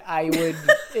of get it. I would,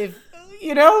 if,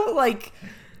 like,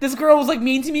 this girl was like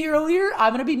mean to me earlier,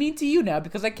 I'm gonna be mean to you now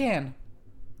because I can.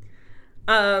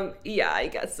 Yeah, I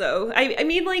guess so. I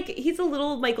mean, like, he's a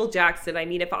little Michael Jackson. I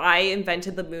mean, if I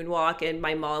invented the moonwalk and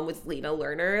my mom was Lena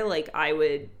Lerner, like,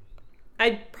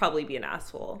 I'd probably be an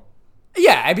asshole.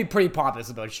 Yeah, I'd be pretty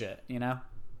pompous about shit,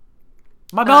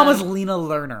 My mom was Lena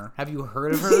Lerner. Have you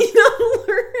heard of her? Lena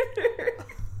Lerner.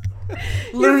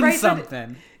 Learn right,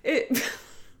 something.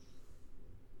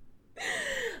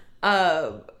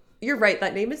 You're right.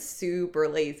 That name is super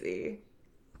lazy.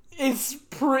 It's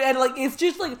it's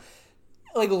just like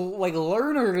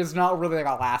Lerner is not really like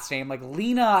a last name. Like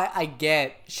Lena, I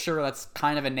get, sure, that's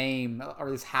kind of a name, or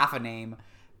at least half a name.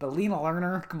 But Lena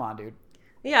Lerner, come on, dude.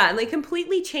 Yeah, and they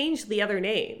completely changed the other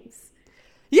names.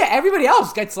 Yeah, everybody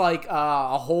else gets like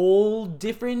a whole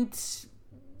different,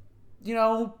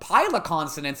 pile of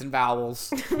consonants and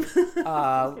vowels.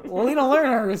 Lena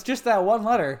Lerner is just that one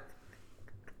letter.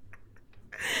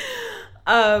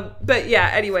 But yeah,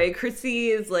 anyway, Chrissy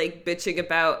is like bitching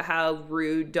about how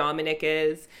rude Dominic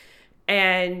is.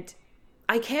 And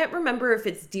I can't remember if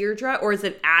it's Deirdre or is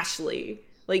it Ashley,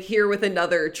 like here with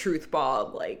another truth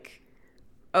bomb, like,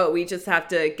 oh, we just have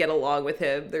to get along with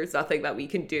him. There's nothing that we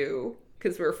can do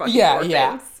because we're fucking orphans.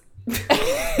 Yeah.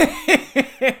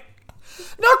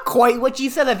 Not quite what she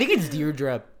said. I think it's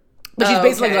Deirdre. But she's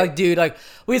basically like, dude, like,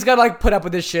 we just gotta, like, put up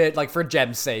with this shit, like, for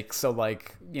Jem's sake. So,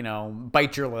 like,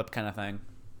 bite your lip kind of thing.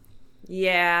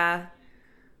 Yeah.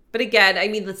 But again, I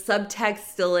mean, the subtext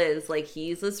still is, like,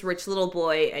 he's this rich little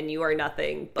boy and you are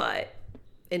nothing but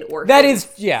an orphan. That is,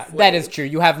 slave. That is true.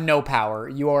 You have no power.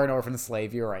 You are an orphan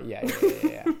slave. You're right. Yeah.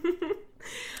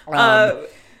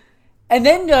 And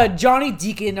then Johnny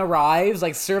Deacon arrives,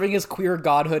 like, serving his queer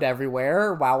godhood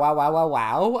everywhere. Wow.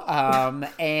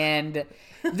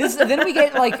 And then we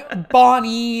get, like,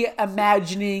 Bonnie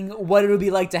imagining what it would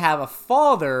be like to have a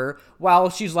father while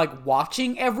she's, like,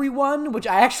 watching everyone, which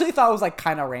I actually thought was, like,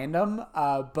 kind of random.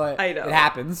 But I know. It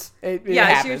happens. It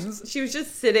happens. She was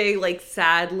just sitting, like,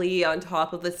 sadly on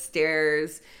top of the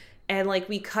stairs. And, like,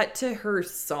 we cut to her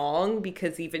song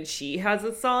because even she has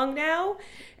a song now.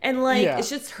 And, like,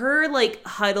 It's just her, like,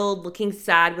 huddled, looking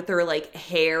sad with her, like,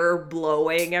 hair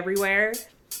blowing everywhere.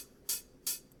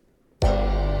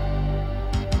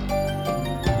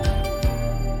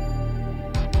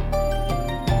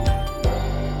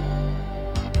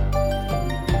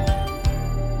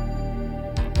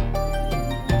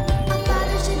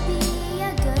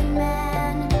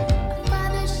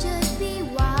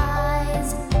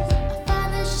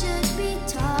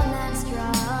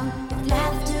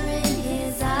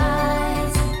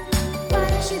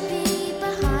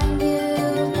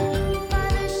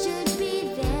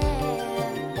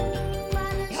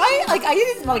 I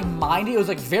didn't like mind it. It was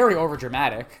like very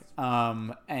overdramatic,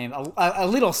 and a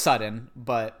little sudden,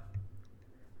 but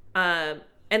and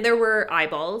there were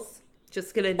eyeballs.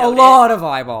 Just gonna note a lot of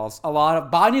eyeballs. A lot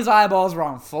of Bonnie's eyeballs were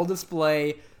on full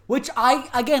display, which I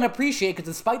again appreciate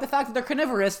because despite the fact that they're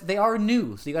carnivorous, they are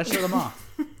new, so you gotta show them off.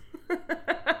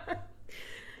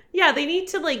 Yeah, they need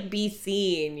to like be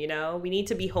seen. We need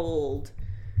to behold.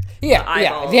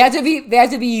 Yeah. They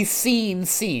have to be seen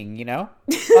seeing.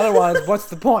 Otherwise, what's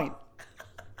the point?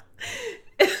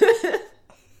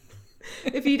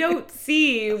 If you don't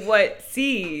see what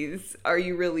sees, are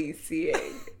you really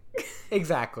seeing?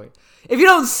 Exactly. If you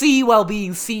don't see while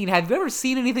being seen, have you ever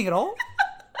seen anything at all?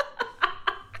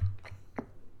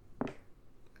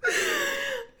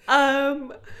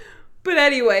 But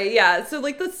anyway, yeah, so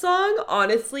like the song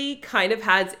honestly kind of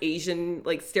has Asian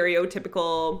like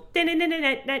stereotypical Yeah,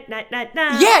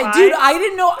 dude, I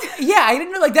didn't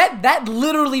know like that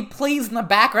literally plays in the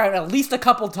background at least a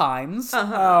couple times.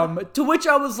 To which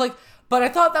I was like, but I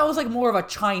thought that was like more of a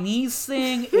Chinese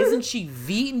thing. Isn't she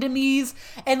Vietnamese?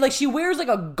 And like she wears like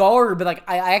a garb, but like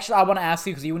I want to ask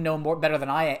you because you would know more better than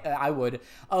I would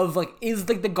of like is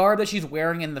like the garb that she's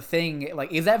wearing in the thing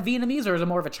like is that Vietnamese or is it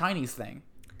more of a Chinese thing?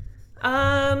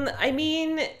 I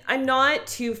mean, I'm not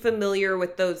too familiar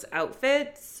with those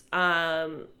outfits.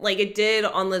 Like it did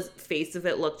on the face of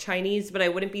it look Chinese, but I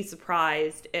wouldn't be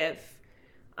surprised if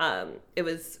it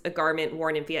was a garment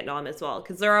worn in Vietnam as well,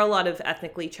 because there are a lot of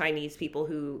ethnically Chinese people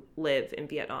who live in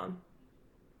Vietnam.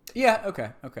 Yeah,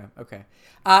 okay.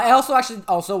 I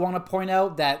also want to point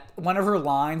out that one of her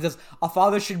lines is, "A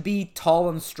father should be tall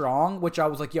and strong," which I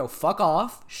was like, yo, fuck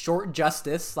off. Short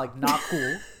justice, like, not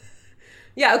cool.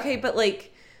 Yeah, okay, but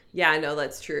like, yeah, no,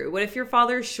 that's true. What if your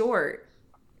father's short?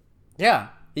 Yeah,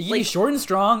 you can be short and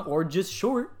strong, or just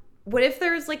short. What if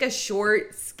there's like a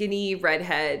short, skinny,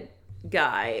 redhead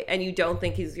guy, and you don't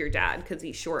think he's your dad because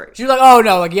he's short? She's like, oh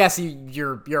no, like, yes,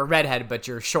 you're a redhead, but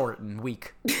you're short and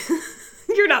weak.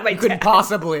 You're not my dad.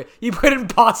 You couldn't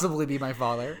possibly be my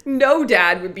father. No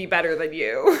dad would be better than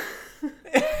you.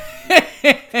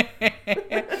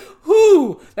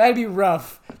 Whew, that'd be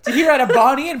rough to hear out of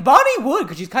Bonnie, and Bonnie would,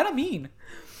 because she's kind of mean.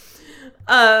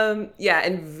 Yeah,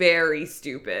 and very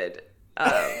stupid.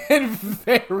 And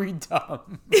very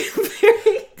dumb.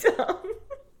 Very dumb.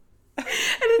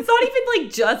 And it's not even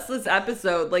like just this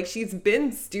episode. Like, she's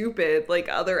been stupid like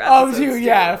other episodes. Oh, dude,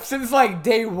 yeah. Since like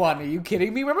day one. Are you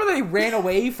kidding me? Remember they ran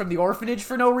away from the orphanage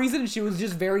for no reason and she was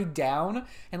just very down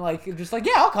and like just like,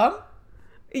 yeah, I'll come.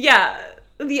 Yeah.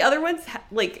 The other ones,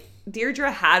 like,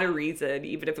 Deirdre had a reason,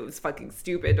 even if it was fucking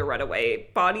stupid, to run away.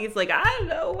 Bonnie's like, I don't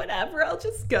know, whatever, I'll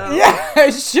just go.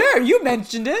 Yeah, sure. You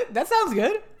mentioned it. That sounds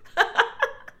good.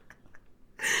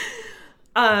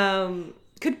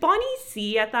 Could Bonnie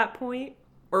see at that point?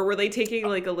 Or were they taking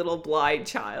like a little blind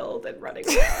child and running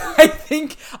around? I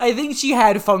think she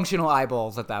had functional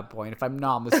eyeballs at that point, if I'm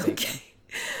not mistaken.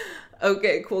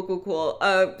 Okay, cool.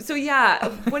 So yeah,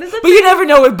 one of the But you never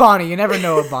know with Bonnie.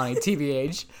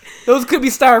 TBH. Those could be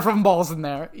styrofoam balls in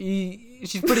there.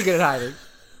 She's pretty good at hiding.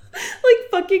 Like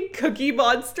fucking Cookie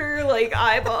Monster, like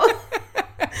eyeball.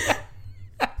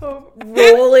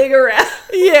 Rolling around.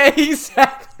 Yeah,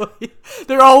 exactly.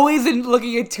 They're always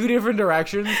looking at two different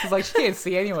directions because, like, she can't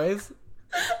see anyways.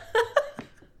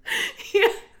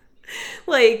 Yeah.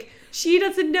 Like, she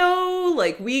doesn't know.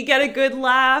 Like, we get a good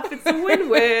laugh. It's a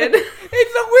win-win.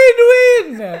 It's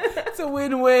a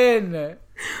win-win.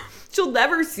 She'll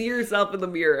never see herself in the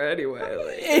mirror anyway.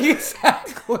 Like.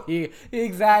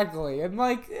 Exactly. And,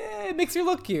 like, it makes her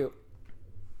look cute.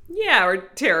 Yeah, or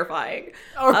terrifying.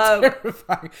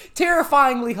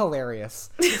 Terrifyingly hilarious.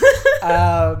 But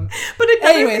another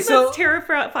thing that's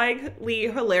terrifyingly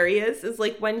hilarious is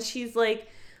like when she's like,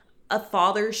 a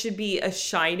father should be a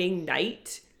shining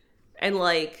knight and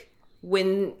like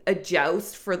win a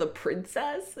joust for the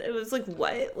princess. It was like,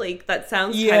 what? Like, that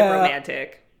sounds kind of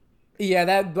romantic. Yeah,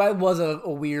 that was a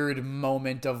weird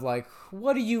moment of like,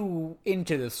 what are you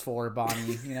into this for,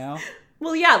 Bonnie, you know?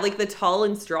 Well, yeah, like the tall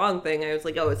and strong thing. I was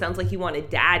like, oh, it sounds like you want a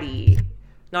daddy,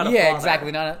 not a father. Yeah,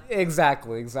 exactly.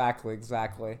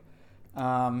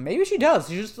 Maybe she does.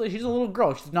 She's a little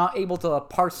girl. She's not able to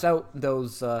parse out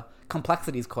those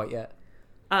complexities quite yet.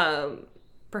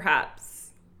 Perhaps.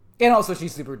 And also,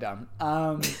 she's super dumb.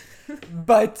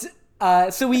 But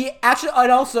so we actually,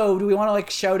 and also, do we want to like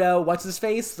shout out what's his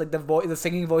face, like the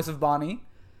singing voice of Bonnie?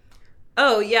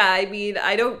 Oh yeah, I mean,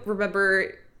 I don't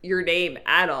remember your name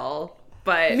at all.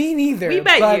 But me neither. We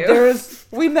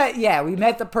met you. We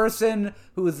met the person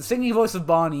who was the singing voice of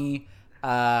Bonnie.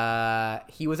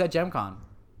 He was at GemCon.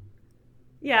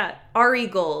 Yeah, Ari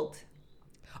Gold.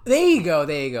 There you go.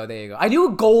 I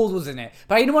knew Gold was in it,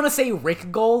 but I didn't want to say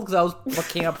Rick Gold because that was what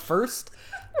came up first.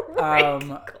 Rick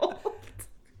Gold.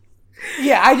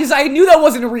 Yeah, I knew that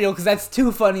wasn't real because that's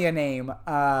too funny a name.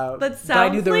 But I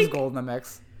knew there was gold in the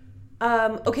mix.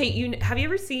 Okay, have you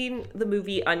ever seen the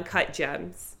movie Uncut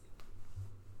Gems?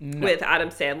 No. With Adam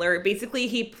Sandler? Basically,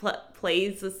 he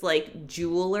plays this like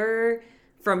jeweler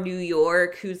from New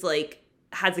York who's like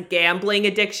has a gambling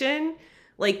addiction.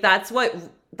 Like that's what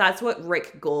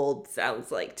Rick Gold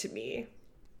sounds like to me.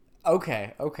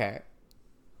 Okay.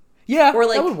 Yeah, or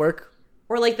like, that would work.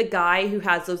 Or like the guy who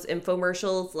has those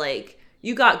infomercials like,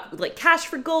 you got like cash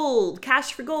for gold.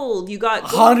 You got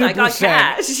gold, 100%. I got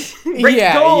cash.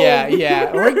 Rick Gold. Yeah.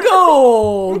 Rick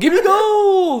Gold. Give me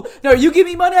gold. No, you give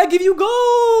me money, I give you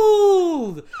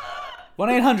gold.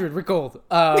 1-800 Rick Gold.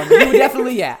 You would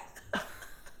definitely, yeah.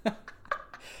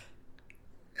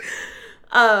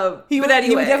 He would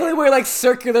definitely wear like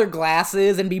circular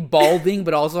glasses and be balding,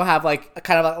 but also have like a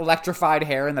kind of electrified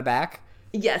hair in the back.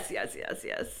 Yes.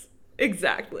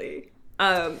 Exactly.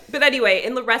 But anyway,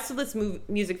 in the rest of this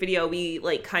music video, we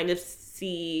like kind of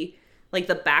see like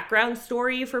the background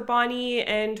story for Bonnie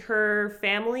and her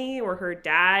family or her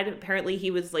dad. Apparently he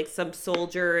was like some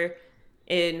soldier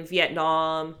in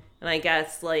Vietnam and I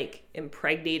guess, like,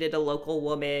 impregnated a local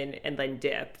woman and then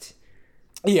dipped.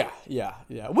 Yeah.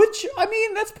 Which, I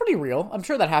mean, that's pretty real. I'm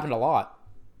sure that happened a lot.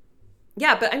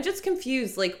 Yeah, but I'm just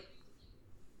confused. Like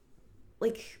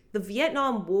the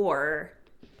Vietnam War,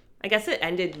 I guess it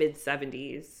ended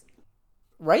mid-70s.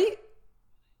 Right?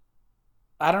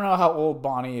 I don't know how old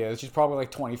Bonnie is. She's probably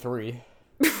like 23.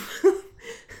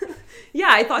 Yeah,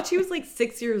 I thought she was like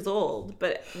 6 years old,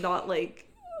 but not like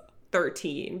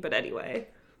 13. But anyway.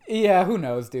 Yeah, who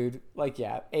knows, dude? Like,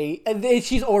 yeah,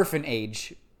 she's orphan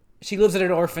age. She lives at an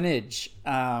orphanage.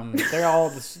 They're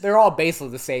all basically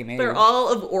the same age. They're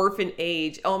all of orphan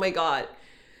age. Oh my god,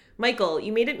 Michael,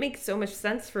 you made it make so much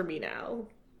sense for me now.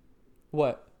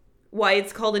 What? Why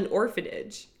it's called an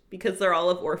orphanage? Because they're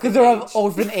all of orphan age. Because they're of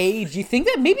orphan age. You think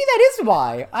that maybe that is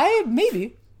why?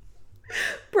 Maybe.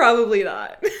 Probably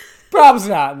not. Probably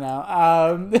not.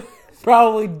 No.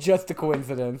 Probably just a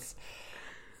coincidence.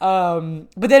 But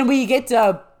then we get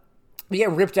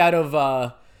ripped out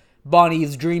of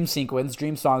Bonnie's dream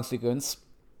song sequence.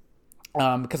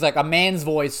 Because like a man's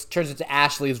voice turns into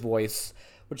Ashley's voice,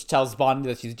 which tells Bonnie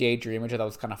that she's daydreaming, which I thought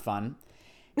was kind of fun.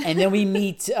 And then we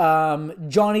meet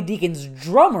Johnny Deacon's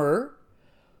drummer,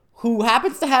 who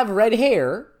happens to have red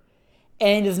hair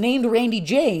and is named Randy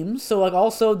James. So like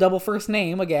also double first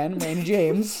name again, Randy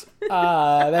James.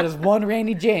 That is one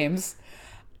Randy James.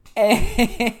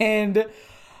 And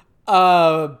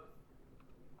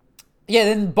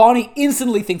then Bonnie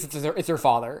instantly thinks it's her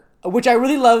father, which I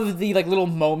really love the like little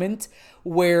moment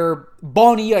where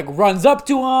Bonnie like runs up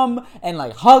to him and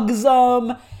like hugs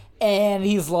him, and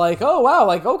he's like, "Oh wow,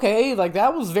 like okay, like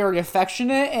that was very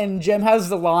affectionate." And Jem has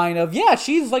the line of, "Yeah,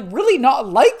 she's like really not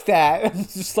like that."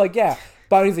 It's just like, yeah,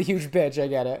 Bonnie's a huge bitch. I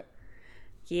get it.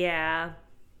 Yeah.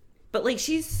 But, like,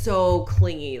 she's so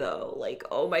clingy, though. Like,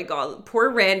 oh, my God. Poor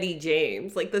Randy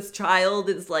James. Like, this child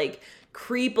is, like,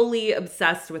 creepily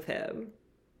obsessed with him.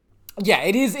 Yeah,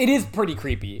 it is pretty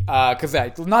creepy. Because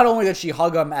not only does she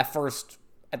hug him at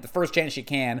the first chance she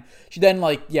can, she then,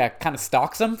 like, yeah, kind of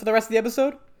stalks him for the rest of the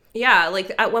episode. Yeah,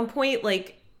 like, at one point,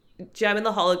 like, Jem and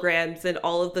the holograms and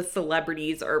all of the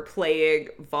celebrities are playing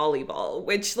volleyball,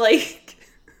 which, like,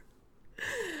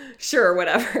 sure,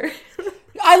 whatever.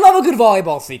 I love a good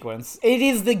volleyball sequence. It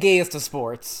is the gayest of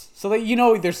sports. So that you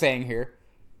know what they're saying here.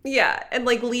 Yeah, and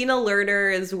like Lena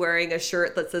Lerner is wearing a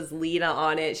shirt that says Lena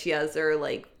on it. She has her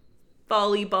like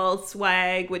volleyball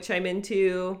swag, which I'm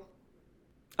into.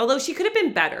 Although she could have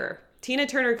been better. Tina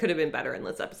Turner could have been better in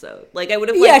this episode. Like I would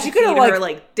have liked to see her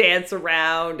like dance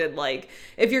around and like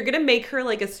if you're gonna make her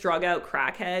like a strung out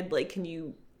crackhead, like can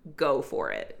you go for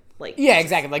it? Like, yeah,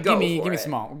 exactly. Like, give me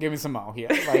some mo here.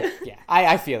 Like, yeah,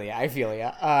 I feel ya.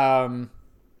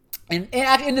 And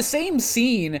in the same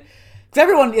scene, because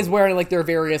everyone is wearing like their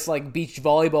various like beach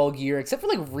volleyball gear, except for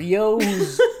like Rio,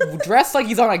 who's dressed like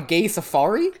he's on a gay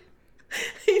safari.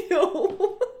 I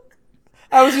know.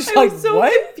 I was just what?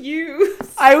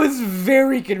 Confused. I was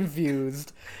very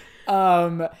confused.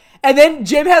 And then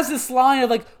Jem has this line of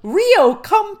like, "Rio,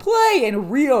 come play," and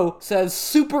Rio says,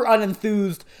 super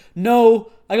unenthused,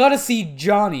 "No, I gotta see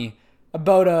Johnny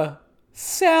about a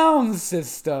sound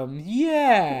system."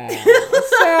 Yeah.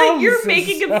 You're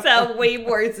making him sound way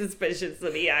more suspicious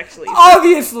than he actually is.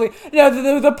 Obviously.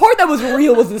 No, the part that was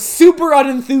real was the super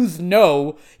unenthused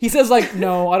no. He says like,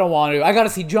 "No, I don't want to. I gotta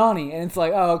see Johnny." And it's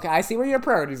like, oh, okay, I see where your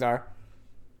priorities are.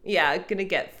 Yeah, gonna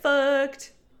get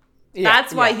fucked. Yeah,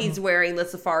 that's why he's wearing the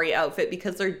safari outfit,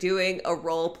 because they're doing a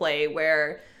role play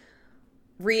where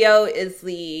Rio is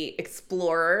the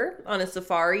explorer on a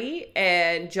safari,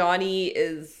 and Johnny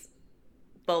is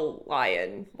the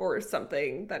lion or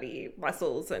something that he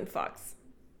wrestles and fucks.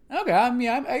 Okay, I'm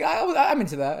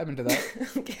into that. I'm into that.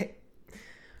 Okay.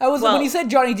 When he said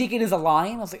Johnny Deacon is a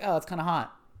lion, I was like, oh, that's kind of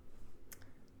hot.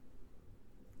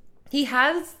 He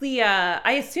has the,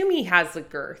 I assume he has the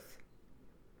girth.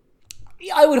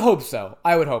 Yeah, I would hope so.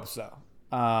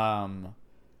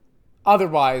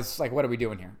 Otherwise, like, what are we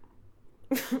doing here?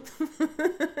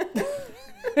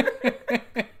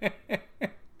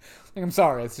 I'm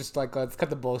sorry, it's just like, let's cut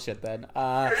the bullshit then.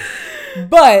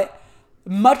 But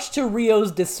much to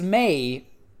Rio's dismay,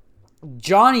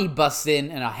 Johnny busts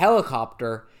in a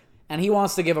helicopter and he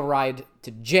wants to give a ride to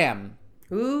Jem.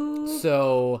 Ooh.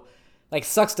 So like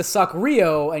sucks to suck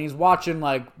Rio, and he's watching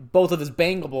like both of his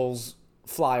Bangables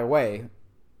fly away.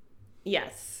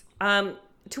 Yes.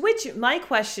 To which my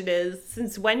question is,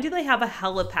 since when do they have a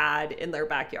helipad in their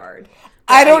backyard?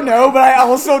 I don't know, but I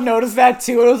also noticed that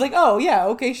too. And I was like, oh, yeah,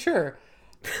 okay, sure.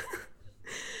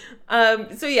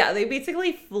 So yeah, they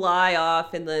basically fly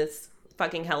off in this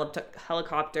fucking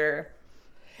helicopter.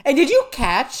 And did you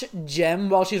catch Jem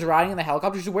while she's riding in the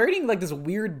helicopter? She's wearing like this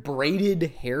weird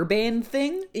braided hairband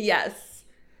thing. Yes.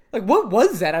 Like, what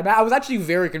was that? I was actually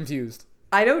very confused.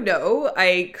 I don't know.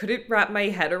 I couldn't wrap my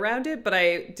head around it, but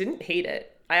I didn't hate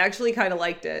it. I actually kind of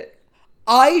liked it.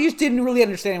 I just didn't really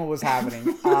understand what was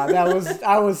happening.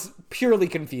 I was purely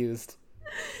confused.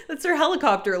 That's her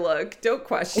helicopter look. Don't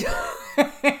question.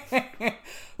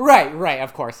 Right.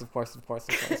 Of course.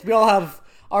 We all have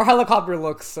our helicopter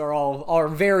looks are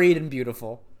varied and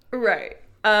beautiful. Right.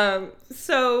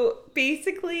 So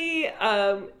basically,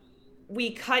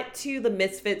 we cut to the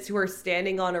Misfits who are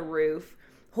standing on a roof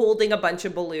holding a bunch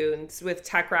of balloons with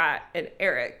Tech Rat and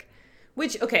Eric.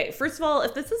 Which, okay, first of all,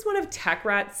 if this is one of Tech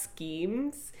Rat's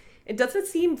schemes, it doesn't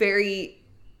seem very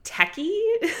techy.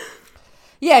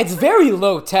 Yeah, it's very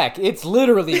low tech. It's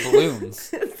literally balloons.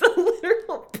 It's a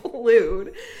literal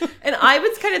balloon. And I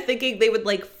was kind of thinking they would,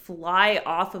 like, fly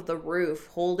off of the roof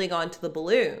holding onto the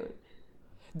balloon.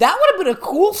 That would have been a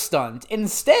cool stunt.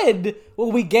 Instead,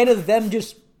 what we get is them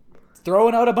just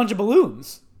throwing out a bunch of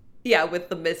balloons. Yeah, with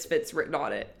the Misfits written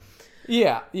on it.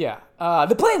 Yeah.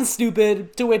 The plan's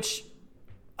stupid, to which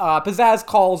Pizzazz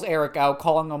calls Eric out,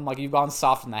 calling him like, you've gone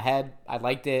soft in the head. I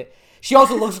liked it. She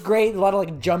also looks great. A lot of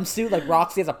like jumpsuit. Like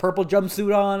Roxy has a purple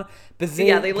jumpsuit on.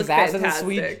 Yeah, they look Pizzazz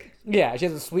fantastic. she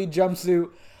has a sweet jumpsuit.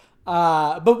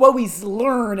 But what we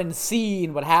learn and see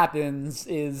and what happens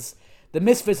is the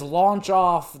Misfits launch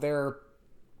off their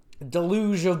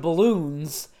deluge of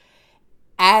balloons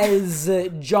as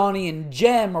Johnny and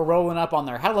Jem are rolling up on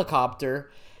their helicopter.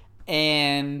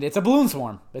 And it's a balloon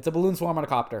swarm. It's a balloon swarm on a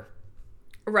copter.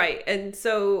 Right. And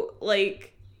so,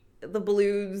 like, the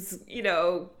balloons,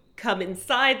 come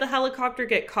inside the helicopter,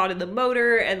 get caught in the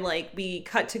motor, and, like, we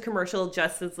cut to commercial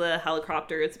just as the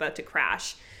helicopter is about to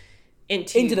crash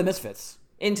into the Misfits.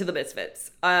 Into the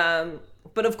Misfits.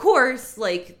 But, of course,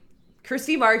 like,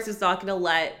 Kirsty Marks is not going to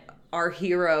let our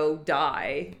hero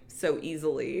die so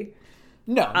easily.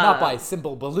 No, not by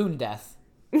simple balloon death.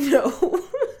 No.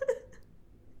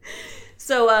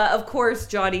 So, of course,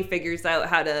 Johnny figures out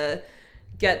how to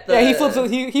get the... Yeah, he flips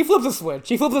a switch.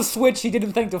 He flips a switch he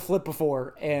didn't think to flip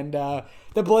before, and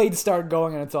the blades start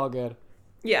going, and it's all good.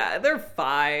 Yeah, they're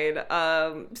fine.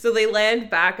 So they land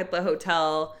back at the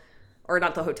hotel, or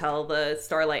not the hotel, the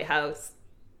Starlight House.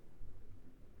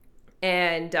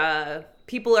 And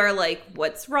people are like,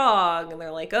 what's wrong? And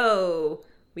they're like, oh,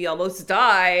 we almost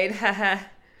died.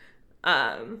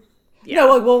 Yeah.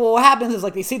 No, like, well, what happens is,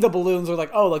 like, they see the balloons, they're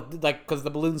like, oh, like, because the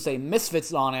balloons say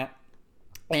Misfits on it,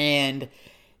 and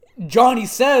Johnny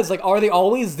says, like, are they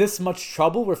always this much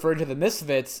trouble, referring to the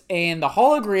Misfits, and the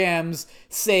holograms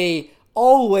say,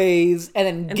 always, and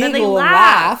then giggle and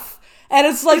laugh, and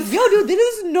it's like, yo, dude,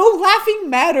 this is no laughing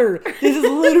matter, this is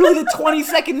literally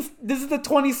the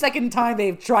 22nd time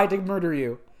they've tried to murder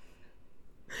you,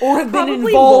 or have been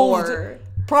involved... More.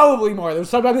 Probably more. There's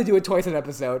sometimes they do it twice an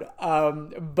episode.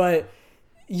 But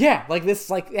yeah, like this,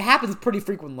 like it happens pretty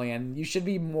frequently, and you should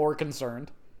be more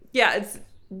concerned. Yeah, it's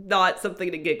not something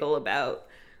to giggle about.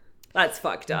 That's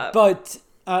fucked up. But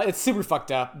it's super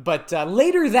fucked up. But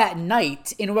later that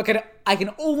night, in what I can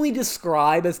only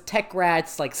describe as Tech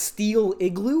Rat's like steel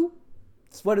igloo.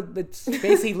 It's what it's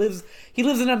basically lives. He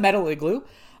lives in a metal igloo.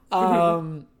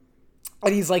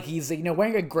 And he's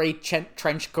wearing a gray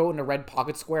trench coat and a red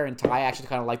pocket square and tie. I actually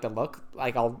kind of like the look.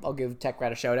 Like, I'll give Tech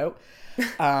Rat a shout out.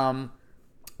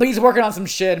 But he's working on some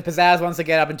shit, and Pizzazz wants to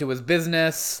get up into his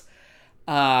business.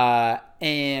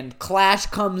 And Clash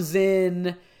comes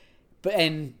in.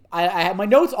 And I have my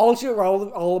notes, all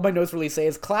of my notes really say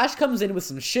is Clash comes in with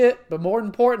some shit, but more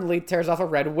importantly, tears off a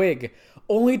red wig.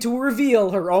 Only to reveal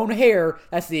her own hair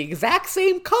that's the exact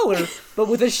same color, but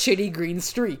with a shitty green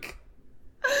streak.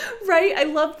 Right? I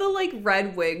love the, like,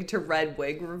 red wig to red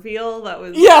wig reveal. That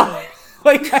was... Yeah!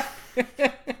 Like,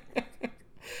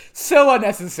 so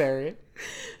unnecessary.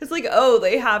 It's like, oh,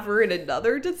 they have her in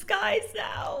another disguise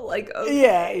now? Like,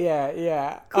 okay.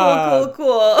 Yeah.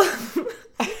 Cool.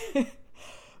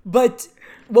 But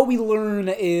what we learn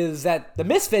is that the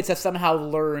Misfits have somehow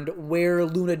learned where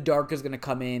Luna Dark is going to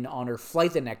come in on her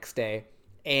flight the next day.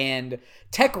 And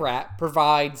Tech Rat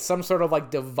provides some sort of,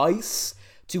 like, device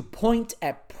to point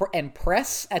at and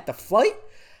press at the flight.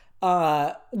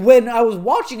 When I was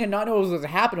watching and not knowing what was going to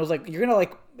happen, I was like, you're going to,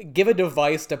 like, give a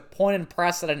device to point and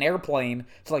press at an airplane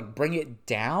to, like, bring it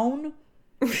down?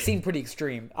 It seemed pretty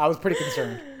extreme. I was pretty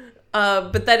concerned.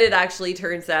 But then it actually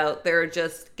turns out they're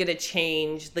just going to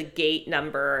change the gate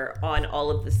number on all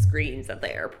of the screens at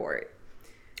the airport.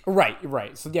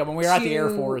 Right. So, yeah, when we were at the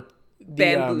airport...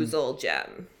 Bamboozle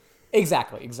Jem.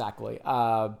 Exactly.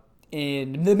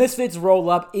 And the Misfits roll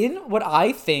up in what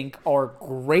I think are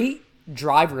great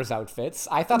driver's outfits.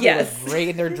 I thought they Yes. looked great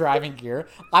in their driving gear.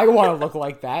 I want to look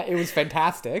like that. It was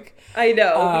fantastic. I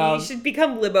know. We should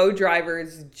become limo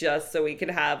drivers just so we can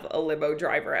have a limo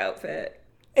driver outfit.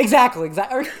 Exactly.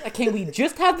 Or can we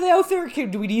just have the outfit, or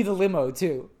do we need the limo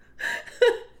too?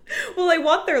 Well, I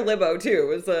want their limo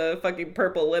too. It's a fucking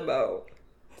purple limo.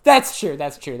 That's true.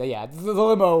 Yeah, the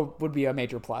limo would be a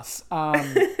major plus.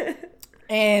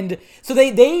 And so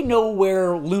they know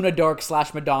where Luna Dark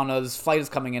 / Madonna's flight is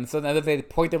coming in. So now that they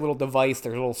point their little device,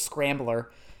 their little scrambler,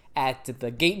 at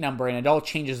the gate number, and it all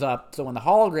changes up. So when the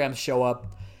holograms show up,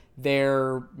 they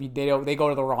go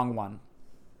to the wrong one.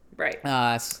 Right.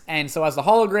 And so as the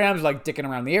holograms like dicking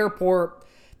around the airport,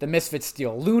 the Misfits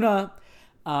steal Luna.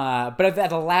 But at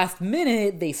the last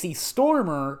minute, they see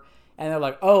Stormer, and they're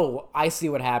like, "Oh, I see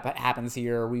what happens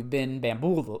here. We've been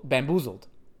bamboozled."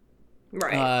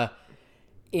 Right.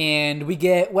 And we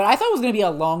get what I thought was going to be a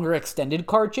longer extended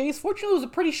car chase. Fortunately, it was a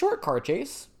pretty short car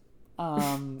chase.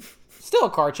 Still a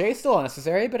car chase, still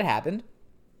unnecessary, but it happened.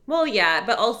 Well, yeah,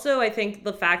 but also I think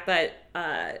the fact that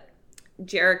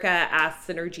Jerrica asked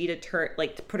Synergy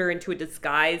to put her into a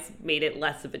disguise made it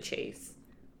less of a chase.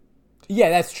 Yeah,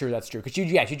 that's true. Because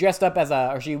she dressed up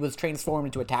or she was transformed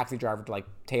into a taxi driver to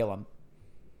tail him.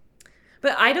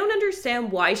 But I don't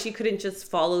understand why she couldn't just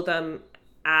follow them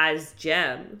as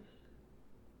Jem.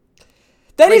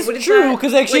 That is true,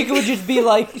 because she could just be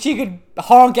she could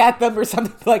honk at them or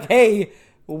something like, "Hey,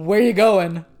 where you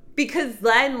going?" Because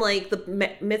then,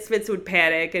 the Misfits would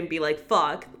panic and be like,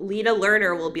 "Fuck." Lena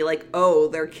Lerner will be like, "Oh,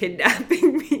 they're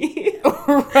kidnapping me."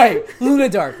 Right. Luna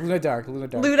Dark.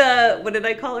 Luna, what did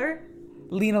I call her?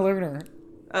 Lena Lerner.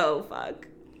 Oh, fuck.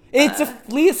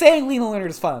 Saying Lena Lerner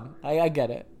is fun. I get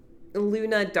it.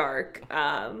 Luna Dark.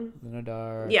 Luna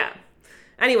Dark. Yeah.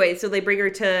 Anyway, so they bring her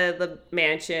to the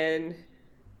mansion,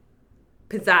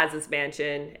 Pizzazz's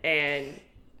mansion, and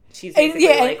she's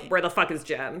basically where the fuck is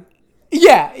Jem?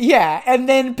 Yeah. And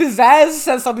then Pizzazz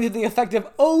says something to the effect of,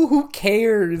 "Oh, who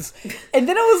cares?" And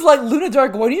then I was like, Luna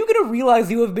Dark, when are you going to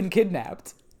realize you have been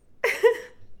kidnapped?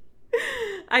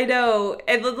 I know.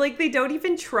 And they don't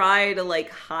even try to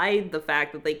hide the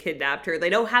fact that they kidnapped her. They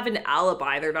don't have an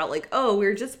alibi. They're not like, "Oh,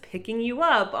 we're just picking you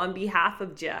up on behalf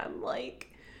of Jem."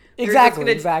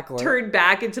 Exactly. Turn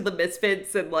back into the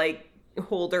Misfits and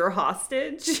hold her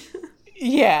hostage.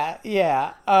 Yeah.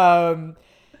 And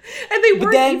they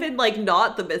weren't even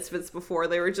not the Misfits before.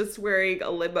 They were just wearing a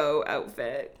limo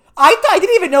outfit. I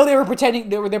didn't even know they were pretending.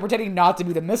 They're pretending not to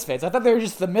be the Misfits. I thought they were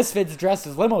just the Misfits dressed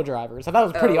as limo drivers. I thought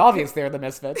it was pretty obvious they were the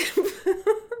Misfits.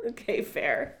 Okay,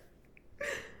 fair.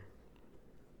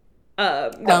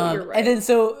 No, you're right. And then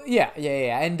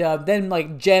and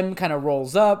then Jem kind of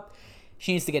rolls up.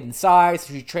 She needs to get inside,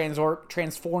 so she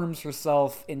transforms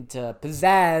herself into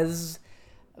Pizzazz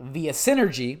via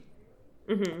Synergy.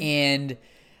 Mm-hmm. And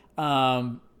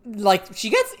she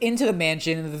gets into the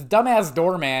mansion, and this dumbass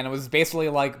doorman was basically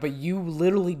like, "But you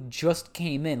literally just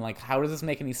came in. How does this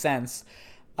make any sense?"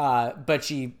 But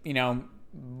she,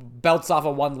 belts off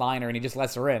a one-liner, and he just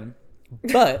lets her in.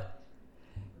 But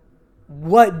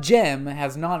what Jem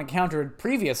has not encountered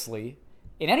previously,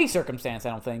 in any circumstance, I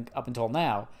don't think, up until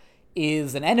now,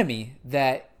 is an enemy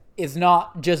that is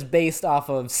not just based off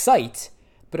of sight,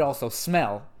 but also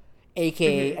smell,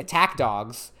 aka attack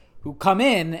dogs, who come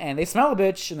in and they smell a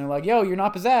bitch and they're like, "Yo, you're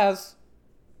not Pizzazz."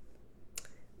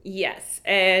 Yes,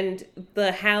 and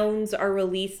the hounds are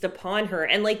released upon her,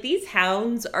 and these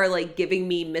hounds are giving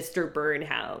me Mr. Burn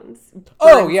hounds.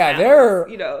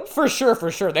 They're for sure.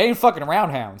 They ain't fucking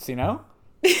around hounds, They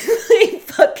ain't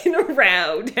fucking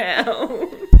around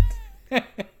hounds.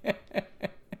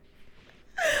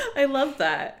 I love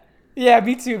that. Yeah,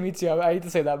 me too. I need to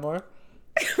say that more.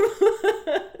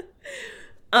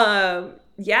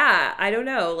 Yeah, I don't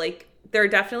know. They're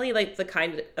definitely the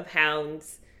kind of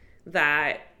hounds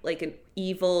that an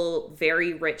evil,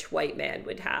 very rich white man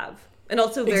would have. And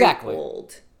also very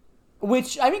old.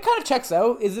 Which, kind of checks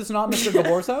out. Is this not Mr.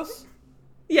 Gabor's house?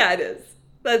 Yeah, it is.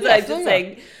 That's what I'm just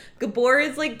saying. Gabor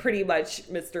is pretty much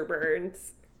Mr.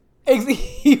 Burns.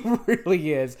 He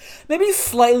really is. Maybe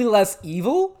slightly less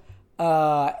evil,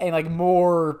 and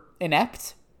more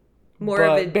inept. More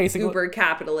of an uber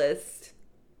capitalist.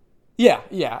 Yeah,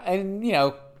 and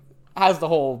has the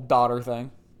whole daughter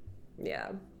thing.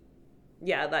 Yeah,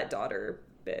 that daughter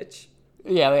bitch.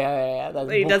 Yeah.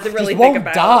 He doesn't really think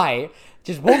about.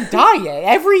 Just won't die yet.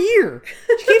 Every year,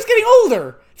 she keeps getting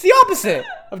older. It's the opposite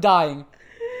of dying.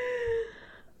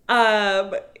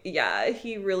 Yeah,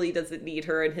 he really doesn't need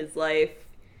her in his life.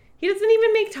 He doesn't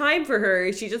even make time for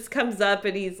her. She just comes up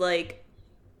and he's like,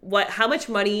 how much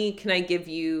money can I give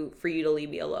you for you to leave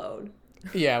me alone?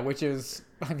 Yeah, which is,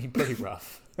 pretty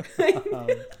rough.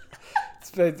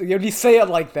 When you say it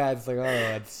like that, it's like, oh,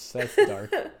 that's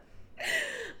dark.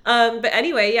 But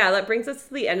anyway, yeah, that brings us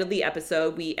to the end of the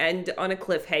episode. We end on a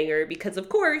cliffhanger because, of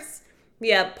course, we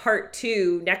have part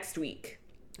 2 next week.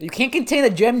 You can't contain a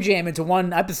Gem Jam into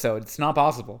one episode. It's not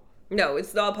possible. No,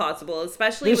 it's not possible,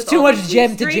 especially there's with too all much these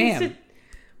gem to strings jam.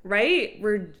 Right?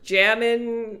 We're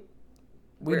jamming.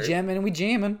 We're jamming and we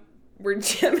jamming. We're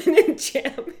jamming and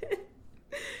jamming.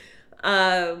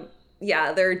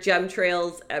 Yeah, there are gem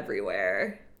trails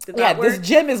everywhere. Did that work? This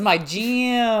gem is my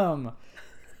jam.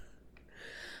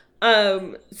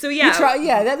 So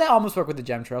yeah. That almost worked with the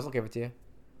gem trails. I'll give it to you.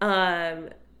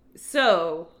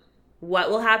 So what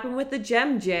will happen with the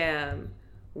Gem Jam?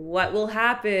 What will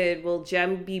happen? Will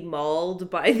Gem be mauled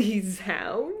by these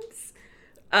hounds?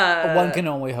 One can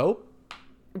only hope.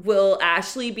 Will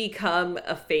Ashley become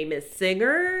a famous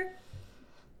singer?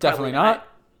 Definitely not.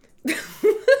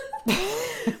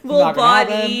 Will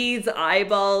Bonnie's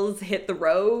eyeballs hit the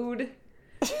road?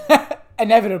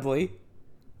 Inevitably.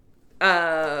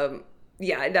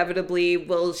 Yeah, inevitably.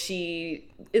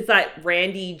 Is that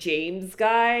Randy James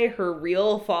guy her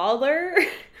real father?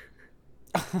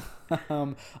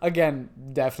 Again,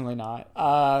 definitely not.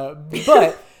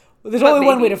 But there's only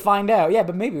one way to find out. Yeah,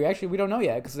 but maybe. Actually, we don't know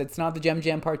yet because it's not the Gem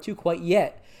Jam Part 2 quite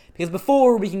yet. Because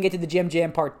before we can get to the Gem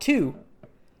Jam Part 2,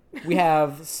 we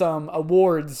have some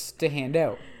awards to hand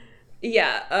out.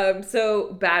 Yeah,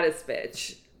 so baddest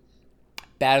bitch.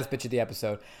 Baddest bitch of the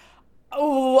episode.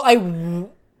 Oh, I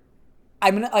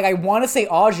want to say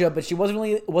Aja, but she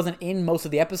wasn't in most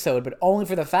of the episode, but only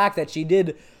for the fact that she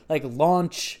did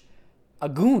launch a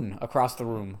goon across the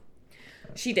room.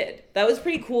 She did. That was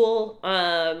pretty cool.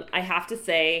 I have to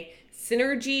say,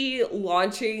 Synergy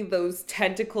launching those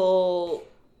tentacle,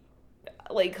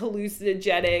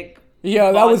 hallucinogenic,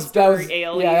 that was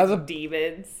alien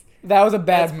demons. That was a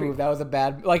bad move. That was a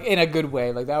bad, in a good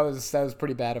way. That was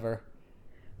pretty bad of her.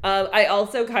 I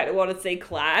also kind of want to say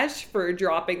Clash for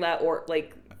dropping that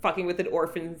fucking with an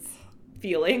orphan's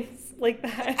feelings like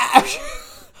that.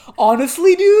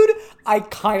 Honestly, dude, I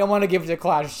kind of want to give it to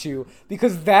Clash too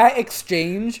because that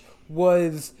exchange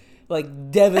was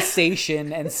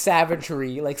devastation and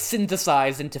savagery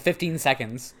synthesized into 15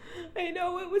 seconds. I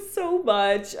know, it was so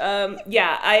much.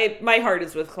 My heart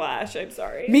is with Clash. I'm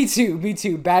sorry. Me too.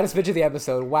 Baddest bitch of the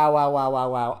episode.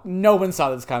 Wow. No one saw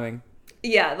this coming.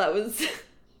 Yeah, that was...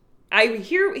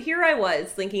 Here I was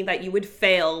thinking that you would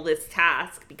fail this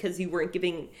task because you weren't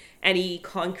giving any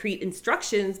concrete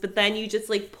instructions, but then you just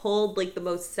pulled the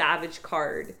most savage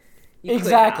card you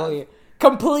exactly could have.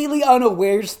 Completely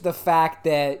unawares the fact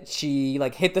that she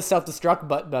hit the self-destruct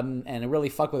button and it really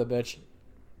fucked with a bitch.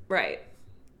 Right.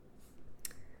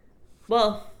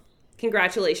 Well,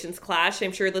 congratulations, Clash.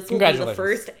 I'm sure this will be the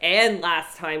first and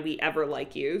last time we ever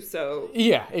like you, so...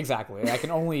 Yeah, exactly. I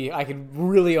can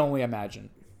really only imagine.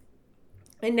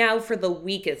 And now for the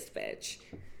weakest bitch.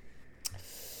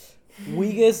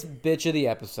 Weakest bitch of the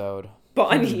episode.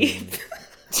 Bonnie.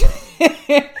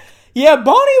 Yeah,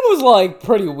 Bonnie was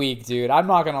pretty weak, dude. I'm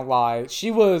not gonna lie.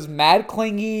 She was mad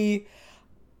clingy,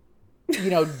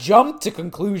 jumped to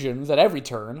conclusions at every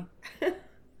turn.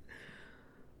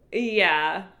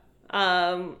 Yeah.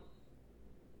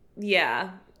 Yeah.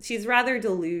 She's rather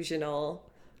delusional.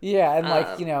 Yeah, and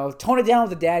tone it down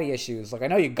with the daddy issues. I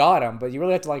know you got them, but you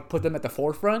really have to put them at the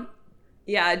forefront.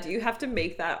 Yeah, do you have to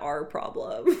make that our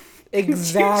problem?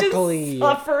 Exactly. You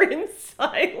just suffer in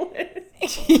silence.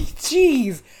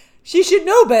 Jeez, she should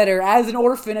know better as an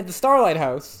orphan at the Starlight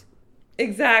House.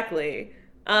 Exactly.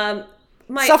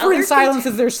 Suffer in silence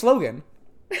is their slogan.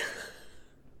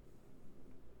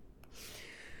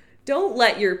 Don't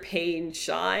let your pain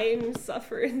shine.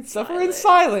 Suffer in silence. Suffer in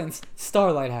silence.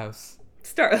 Starlight House.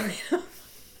 Starlight.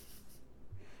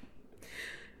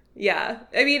 Yeah.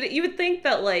 I mean, you would think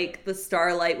that the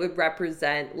starlight would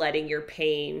represent letting your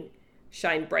pain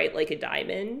shine bright like a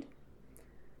diamond.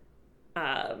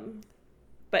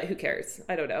 But who cares?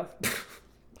 I don't know.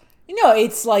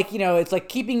 It's it's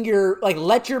keeping your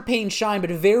let your pain shine,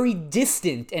 but very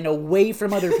distant and away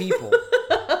from other people.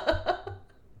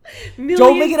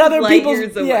 Don't make it other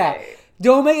people's away. Yeah.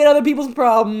 Don't make it other people's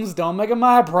problems. Don't make it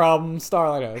my problem.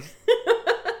 Starlight House.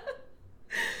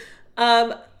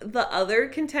 The other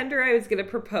contender I was going to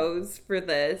propose for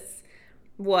this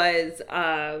was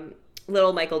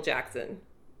Little Michael Jackson.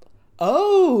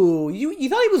 Oh, you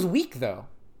thought he was weak though.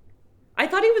 I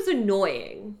thought he was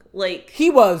annoying. He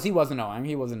was annoying.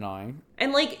 He was annoying.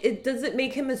 And does it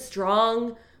make him a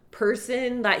strong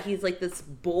person that he's this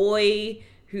boy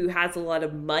who has a lot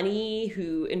of money,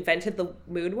 who invented the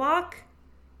moonwalk?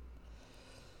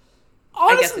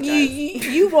 Honestly,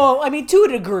 you well, I mean, to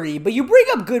a degree, but you bring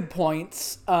up good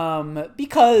points,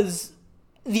 because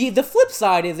the flip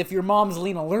side is if your mom's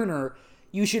Lena Lerner,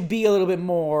 you should be a little bit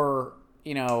more,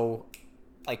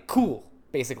 like cool,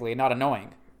 basically, not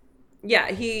annoying.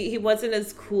 Yeah, he wasn't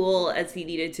as cool as he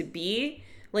needed to be.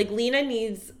 Like, Lena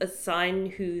needs a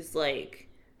son who's, like,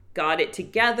 got it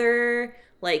together.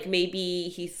 Like, maybe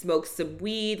he smokes some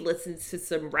weed, listens to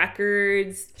some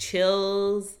records,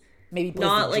 chills. Maybe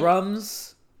plays the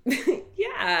drums.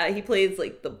 Yeah, he plays,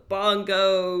 like, the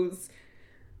bongos.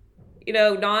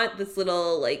 Not this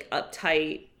little, like,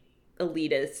 uptight,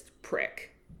 elitist prick.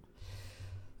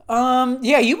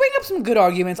 Yeah, you bring up some good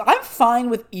arguments. I'm fine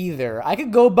with either. I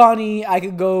could go Bonnie, I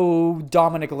could go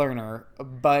Dominic Lerner,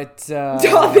 but...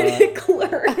 Dominic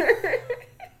Lerner.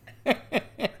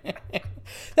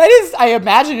 That is, I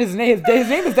imagine his name. His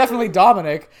name is definitely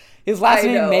Dominic. His last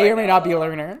name may or may not be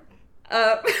Lerner.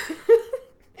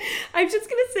 I'm just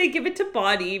going to say give it to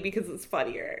Bonnie because it's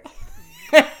funnier.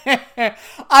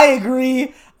 I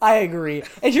agree.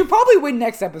 And she'll probably win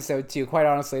next episode too, quite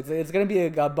honestly. It's going to be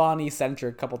a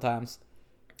Bonnie-centric couple times.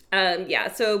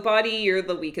 Yeah, so Bonnie, you're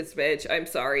the weakest bitch. I'm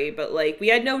sorry, but like we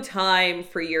had no time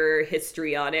for your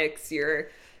histrionics, your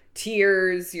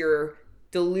tears, your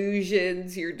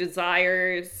delusions, your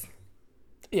desires.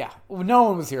 Yeah, well, no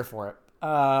one was here for it.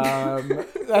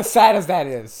 As sad as that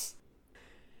is.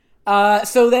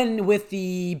 So then with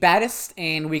the baddest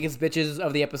and weakest bitches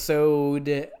of the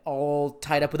episode all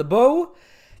tied up with a bow,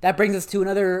 that brings us to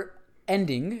another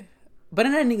ending. But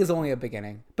an ending is only a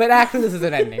beginning. But actually, this is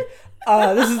an ending.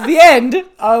 This is the end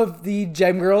of the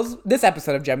Gem Girls, this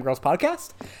episode of Gem Girls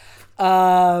podcast.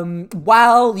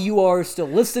 While you are still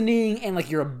listening and like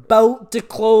you're about to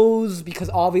close, because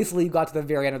obviously you got to the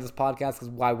very end of this podcast, because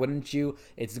why wouldn't you?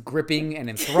 It's gripping and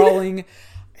enthralling.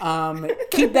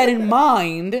 Keep that in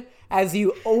mind as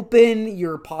you open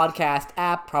your podcast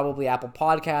app, probably Apple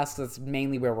Podcasts. That's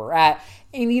mainly where we're at.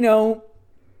 And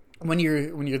when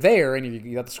you're there and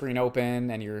you got the screen open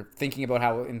and you're thinking about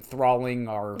how enthralling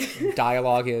our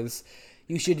dialogue is,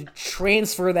 you should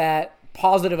transfer that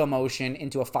positive emotion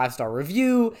into a 5-star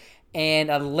review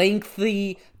and a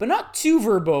lengthy, but not too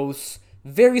verbose,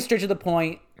 very straight to the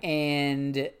point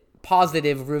and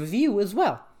positive review as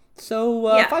well. So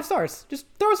 5 stars. Just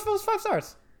throw us those 5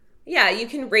 stars. Yeah, you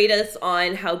can rate us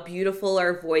on how beautiful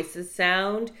our voices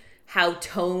sound, how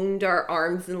toned our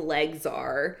arms and legs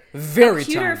are, very how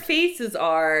cute our faces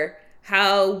are,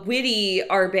 how witty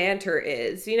our banter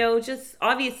is. Just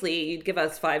obviously you'd give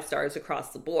us 5 stars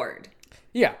across the board.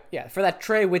 Yeah, for that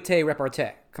très witté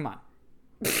repartee. Come on.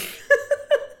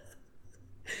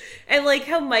 And like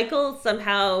how Michael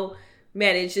somehow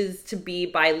manages to be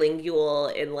bilingual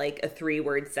in like a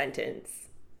 3-word sentence.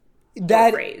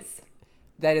 That phrase.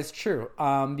 That is true.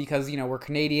 Because, we're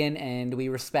Canadian and we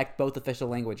respect both official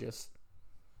languages.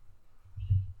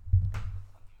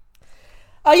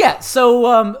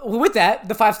 So with that,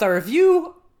 the 5-star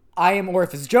review, I am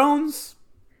Orifice Jones.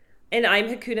 And I'm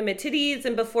Hakuna Matidis.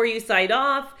 And before you sign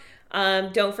off,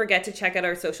 don't forget to check out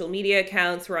our social media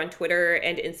accounts. We're on Twitter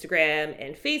and Instagram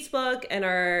and Facebook. And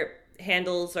our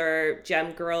handles are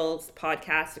Gem Girls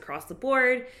Podcast across the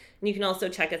board. And you can also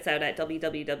check us out at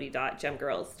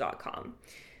www.gemgirls.com.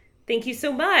 Thank you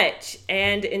so much.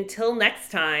 And until next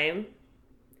time,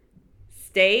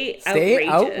 stay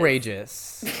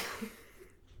outrageous.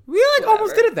 We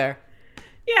almost did it there.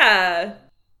 Yeah.